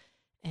myself.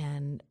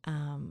 And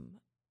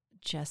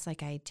just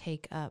like I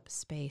take up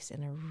space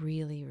in a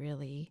really,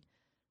 really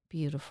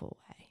beautiful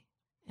way.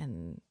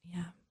 And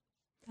yeah,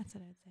 that's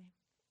what I'd say.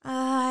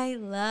 I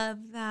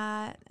love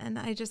that. And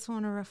I just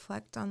want to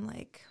reflect on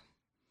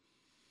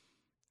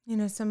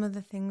some of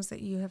the things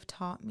that you have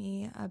taught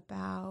me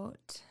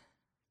about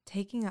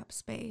taking up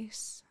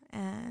space.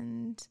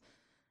 And,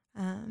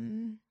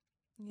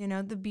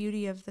 the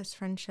beauty of this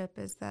friendship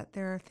is that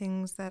there are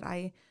things that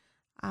I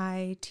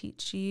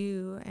teach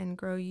you and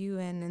grow you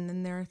in, and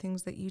then there are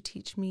things that you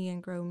teach me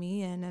and grow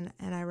me in,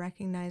 and I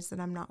recognize that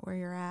I'm not where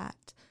you're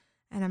at,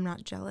 and I'm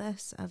not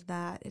jealous of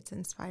that. It's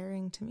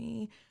inspiring to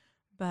me.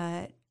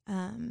 But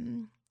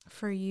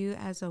for you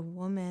as a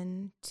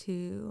woman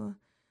to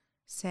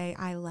say,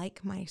 I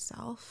like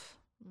myself,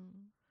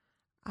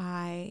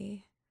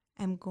 I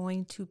am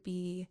going to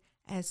be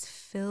as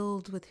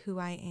filled with who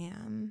I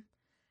am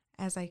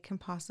as I can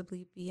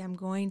possibly be, I'm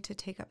going to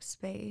take up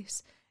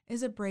space,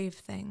 is a brave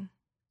thing.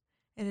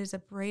 It is a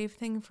brave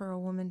thing for a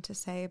woman to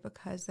say,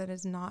 because that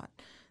is not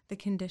the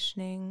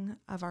conditioning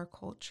of our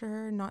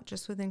culture, not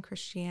just within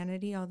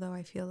Christianity, although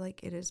I feel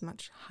like it is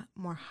much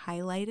more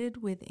highlighted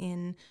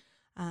within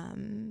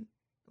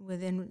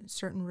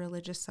certain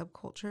religious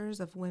subcultures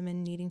of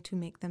women needing to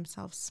make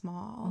themselves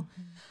small.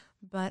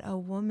 But a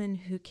woman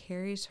who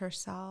carries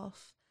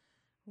herself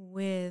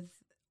with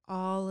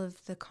all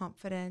of the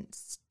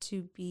confidence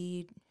to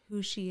be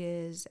who she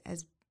is,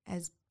 as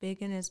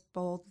big and as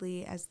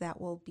boldly as that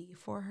will be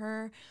for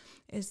her,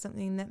 is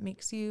something that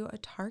makes you a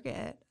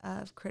target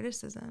of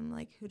criticism.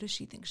 Like, who does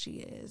she think she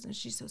is? And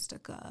she's so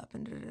stuck up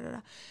and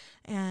da-da-da-da.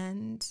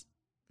 And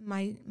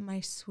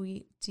my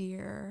sweet,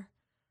 dear,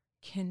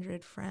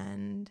 kindred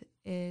friend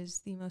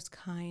is the most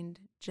kind,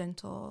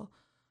 gentle,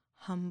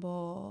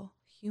 humble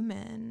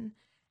human.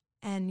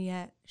 And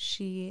yet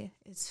she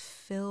is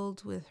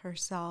filled with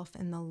herself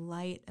and the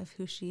light of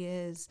who she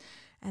is.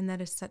 And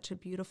that is such a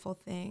beautiful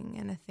thing,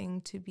 and a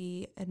thing to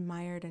be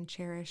admired and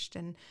cherished.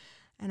 And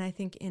I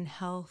think in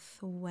health,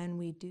 when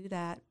we do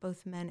that,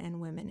 both men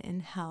and women in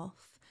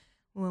health,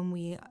 when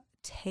we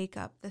take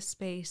up the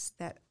space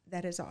that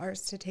is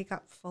ours to take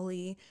up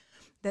fully,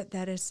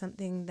 that is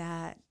something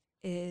that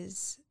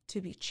is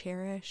to be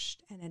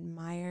cherished and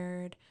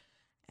admired,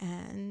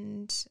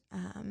 and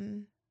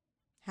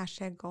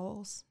hashtag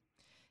goals.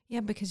 Yeah,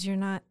 because you're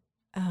not,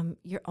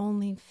 you're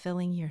only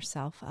filling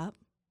yourself up,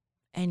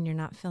 and you're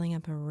not filling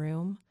up a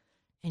room,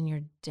 and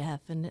you're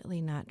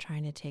definitely not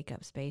trying to take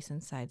up space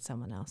inside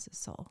someone else's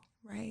soul.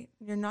 Right.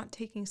 You're not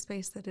taking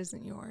space that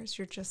isn't yours.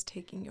 You're just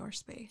taking your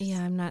space.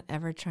 Yeah, I'm not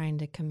ever trying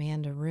to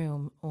command a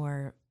room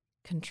or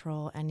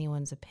control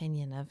anyone's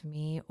opinion of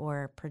me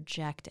or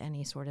project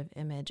any sort of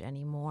image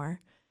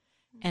anymore.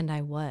 And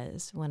I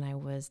was, when I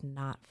was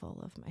not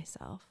full of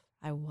myself,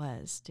 I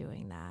was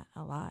doing that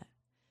a lot.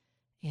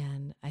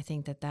 And I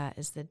think that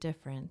is the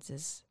difference,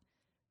 is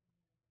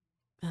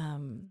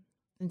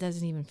it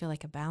doesn't even feel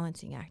like a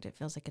balancing act. It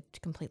feels like a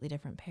completely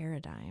different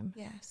paradigm.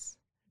 Yes.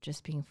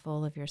 Just being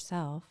full of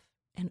yourself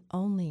and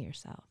only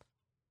yourself.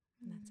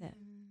 And that's it.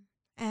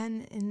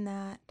 And in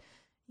that,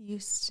 you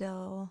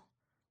still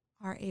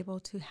are able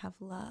to have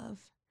love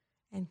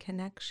and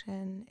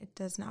connection. It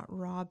does not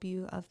rob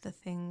you of the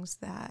things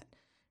that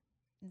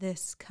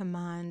this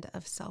command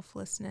of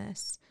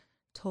selflessness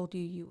told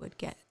you would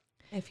get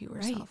if you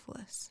were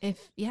selfless.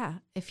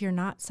 If you're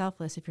not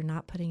selfless, if you're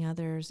not putting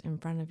others in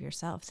front of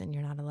yourself, then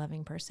you're not a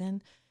loving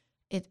person.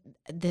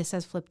 This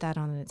has flipped that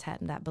on its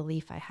head, and that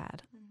belief I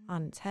had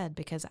on its head,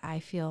 because I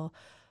feel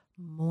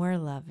more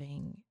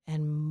loving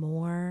and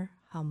more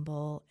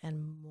humble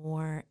and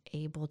more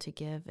able to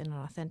give in an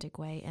authentic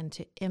way and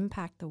to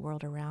impact the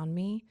world around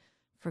me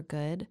for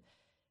good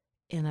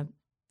in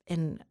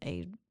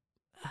a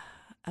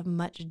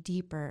much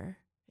deeper,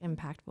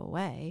 impactful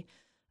way,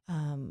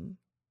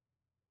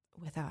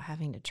 without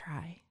having to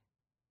try.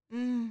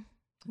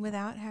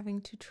 Without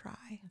having to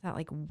try. Without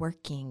like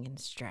working and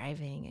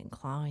striving and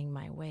clawing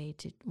my way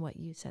to what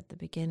you said at the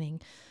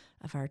beginning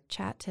of our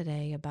chat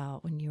today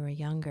about when you were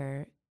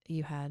younger,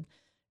 you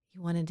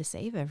wanted to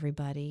save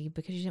everybody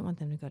because you didn't want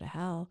them to go to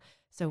hell.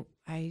 So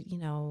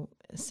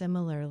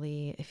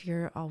similarly, if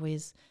you're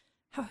always,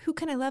 who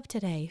can I love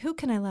today? Who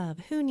can I love?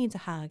 Who needs a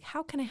hug?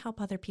 How can I help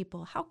other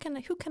people?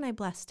 Who can I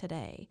bless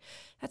today?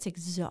 That's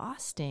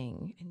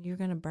exhausting, and you're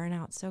going to burn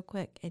out so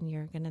quick, and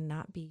you're going to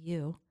not be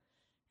you,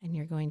 and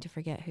you're going to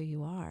forget who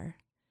you are.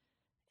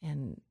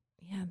 And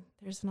yeah,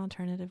 there's an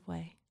alternative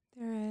way.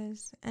 There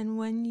is. And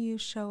when you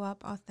show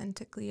up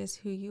authentically as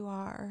who you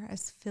are,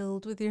 as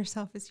filled with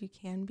yourself as you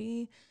can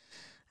be,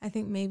 I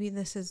think maybe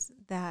this is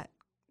that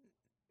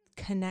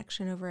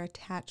connection over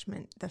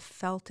attachment, the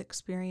felt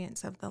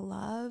experience of the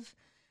love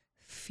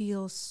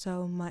feels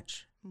so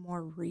much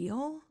more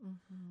real.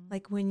 Mm-hmm.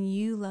 Like when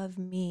you love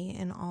me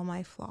and all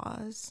my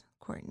flaws,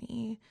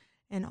 Courtney,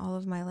 and all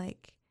of my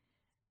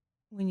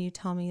when you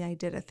tell me I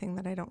did a thing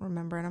that I don't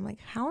remember, and I'm like,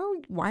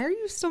 why are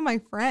you still my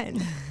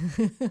friend?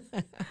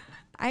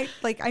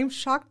 I'm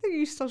shocked that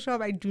you still show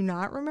up. I do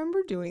not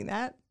remember doing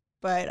that,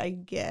 but I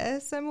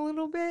guess I'm a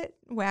little bit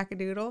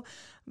wackadoodle.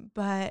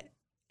 But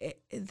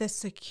the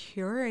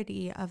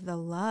security of the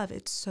love,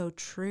 it's so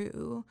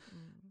true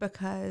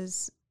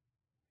because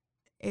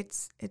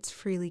it's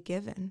freely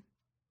given.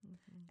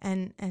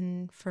 Mm-hmm.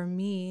 And for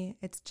me,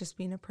 it's just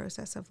been a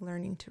process of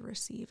learning to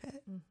receive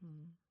it.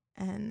 Mm-hmm.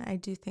 And I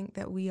do think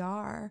that we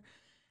are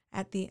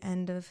at the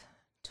end of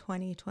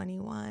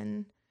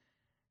 2021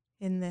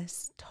 in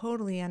this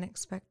totally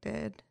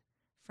unexpected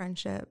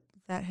friendship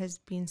that has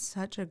been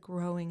such a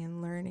growing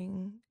and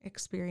learning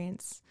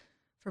experience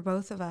for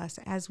both of us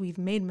as we've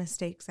made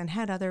mistakes and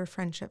had other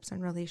friendships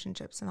and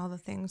relationships and all the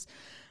things.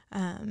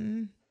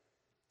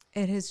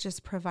 It has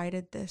just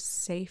provided this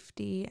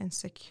safety and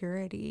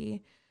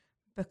security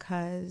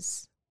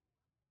because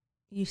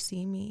you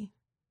see me,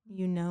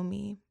 you know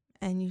me,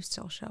 and you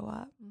still show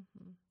up,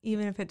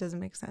 even if it doesn't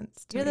make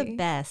sense to me. You're the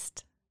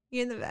best.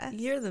 You're the best.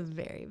 You're the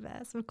very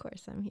best. Of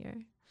course, I'm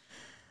here.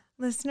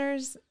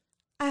 Listeners,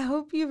 I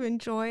hope you've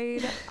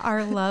enjoyed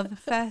our love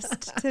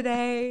fest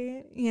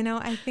today.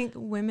 I think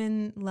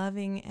women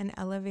loving and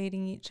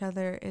elevating each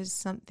other is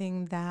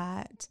something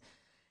that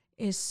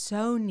is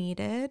so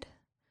needed.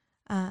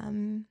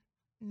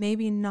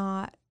 Maybe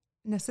not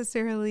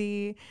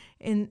necessarily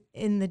in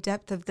the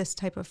depth of this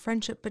type of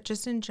friendship, but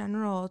just in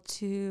general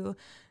to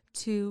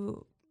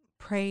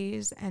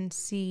praise and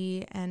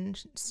see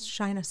and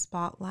shine a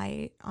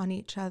spotlight on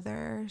each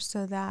other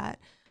so that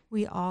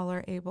we all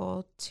are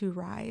able to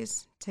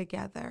rise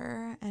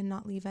together and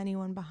not leave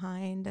anyone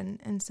behind.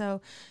 And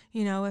so,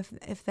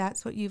 if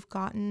that's what you've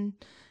gotten,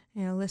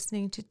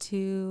 listening to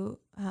two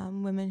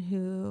women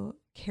who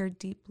care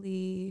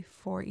deeply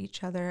for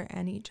each other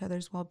and each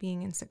other's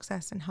well-being and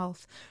success and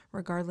health,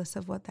 regardless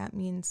of what that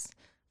means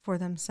for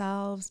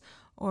themselves,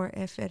 or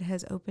if it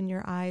has opened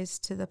your eyes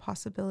to the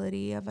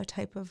possibility of a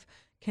type of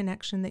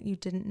connection that you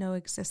didn't know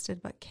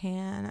existed but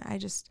can.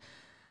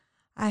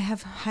 I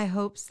have high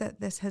hopes that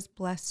this has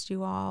blessed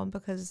you all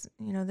because,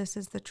 this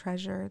is the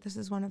treasure. This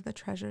is one of the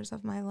treasures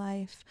of my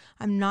life.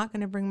 I'm not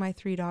going to bring my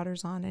 3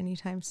 daughters on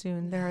anytime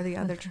soon. There are the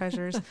other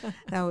treasures.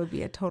 That would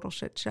be a total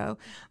shit show.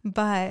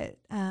 But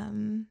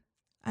I'm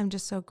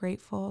just so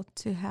grateful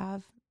to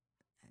have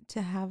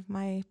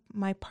my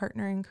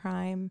partner in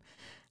crime,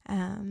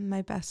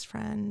 my best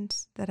friend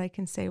that I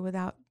can say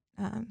without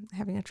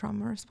having a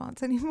trauma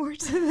response anymore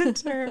to the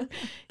term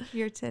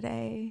here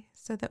today,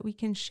 so that we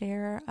can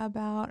share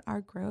about our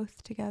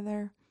growth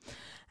together.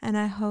 And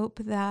I hope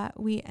that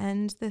we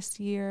end this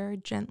year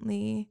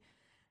gently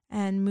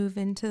and move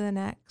into the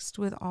next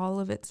with all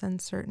of its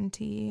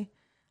uncertainty,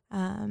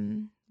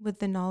 with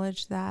the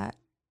knowledge that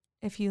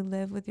if you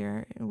live with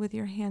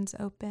your hands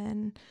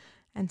open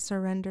and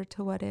surrender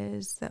to what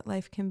is, that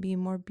life can be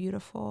more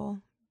beautiful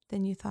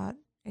than you thought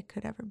it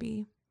could ever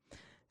be.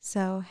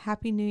 So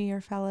Happy New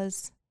Year,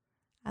 fellas.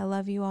 I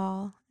love you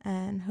all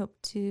and hope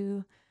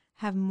to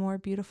have more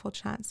beautiful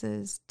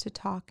chances to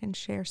talk and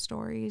share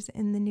stories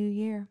in the new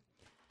year.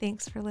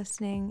 Thanks for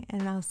listening,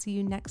 and I'll see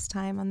you next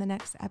time on the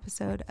next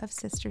episode of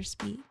Sisters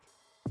Speak.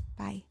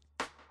 Bye.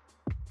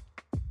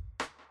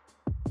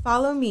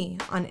 Follow me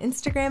on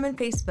Instagram and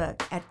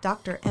Facebook at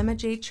Dr. Emma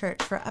J.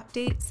 Church for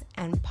updates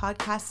and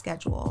podcast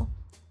schedule.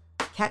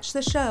 Catch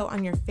the show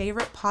on your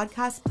favorite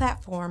podcast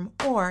platform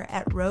or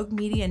at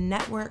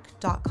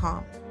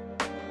roguemedianetwork.com.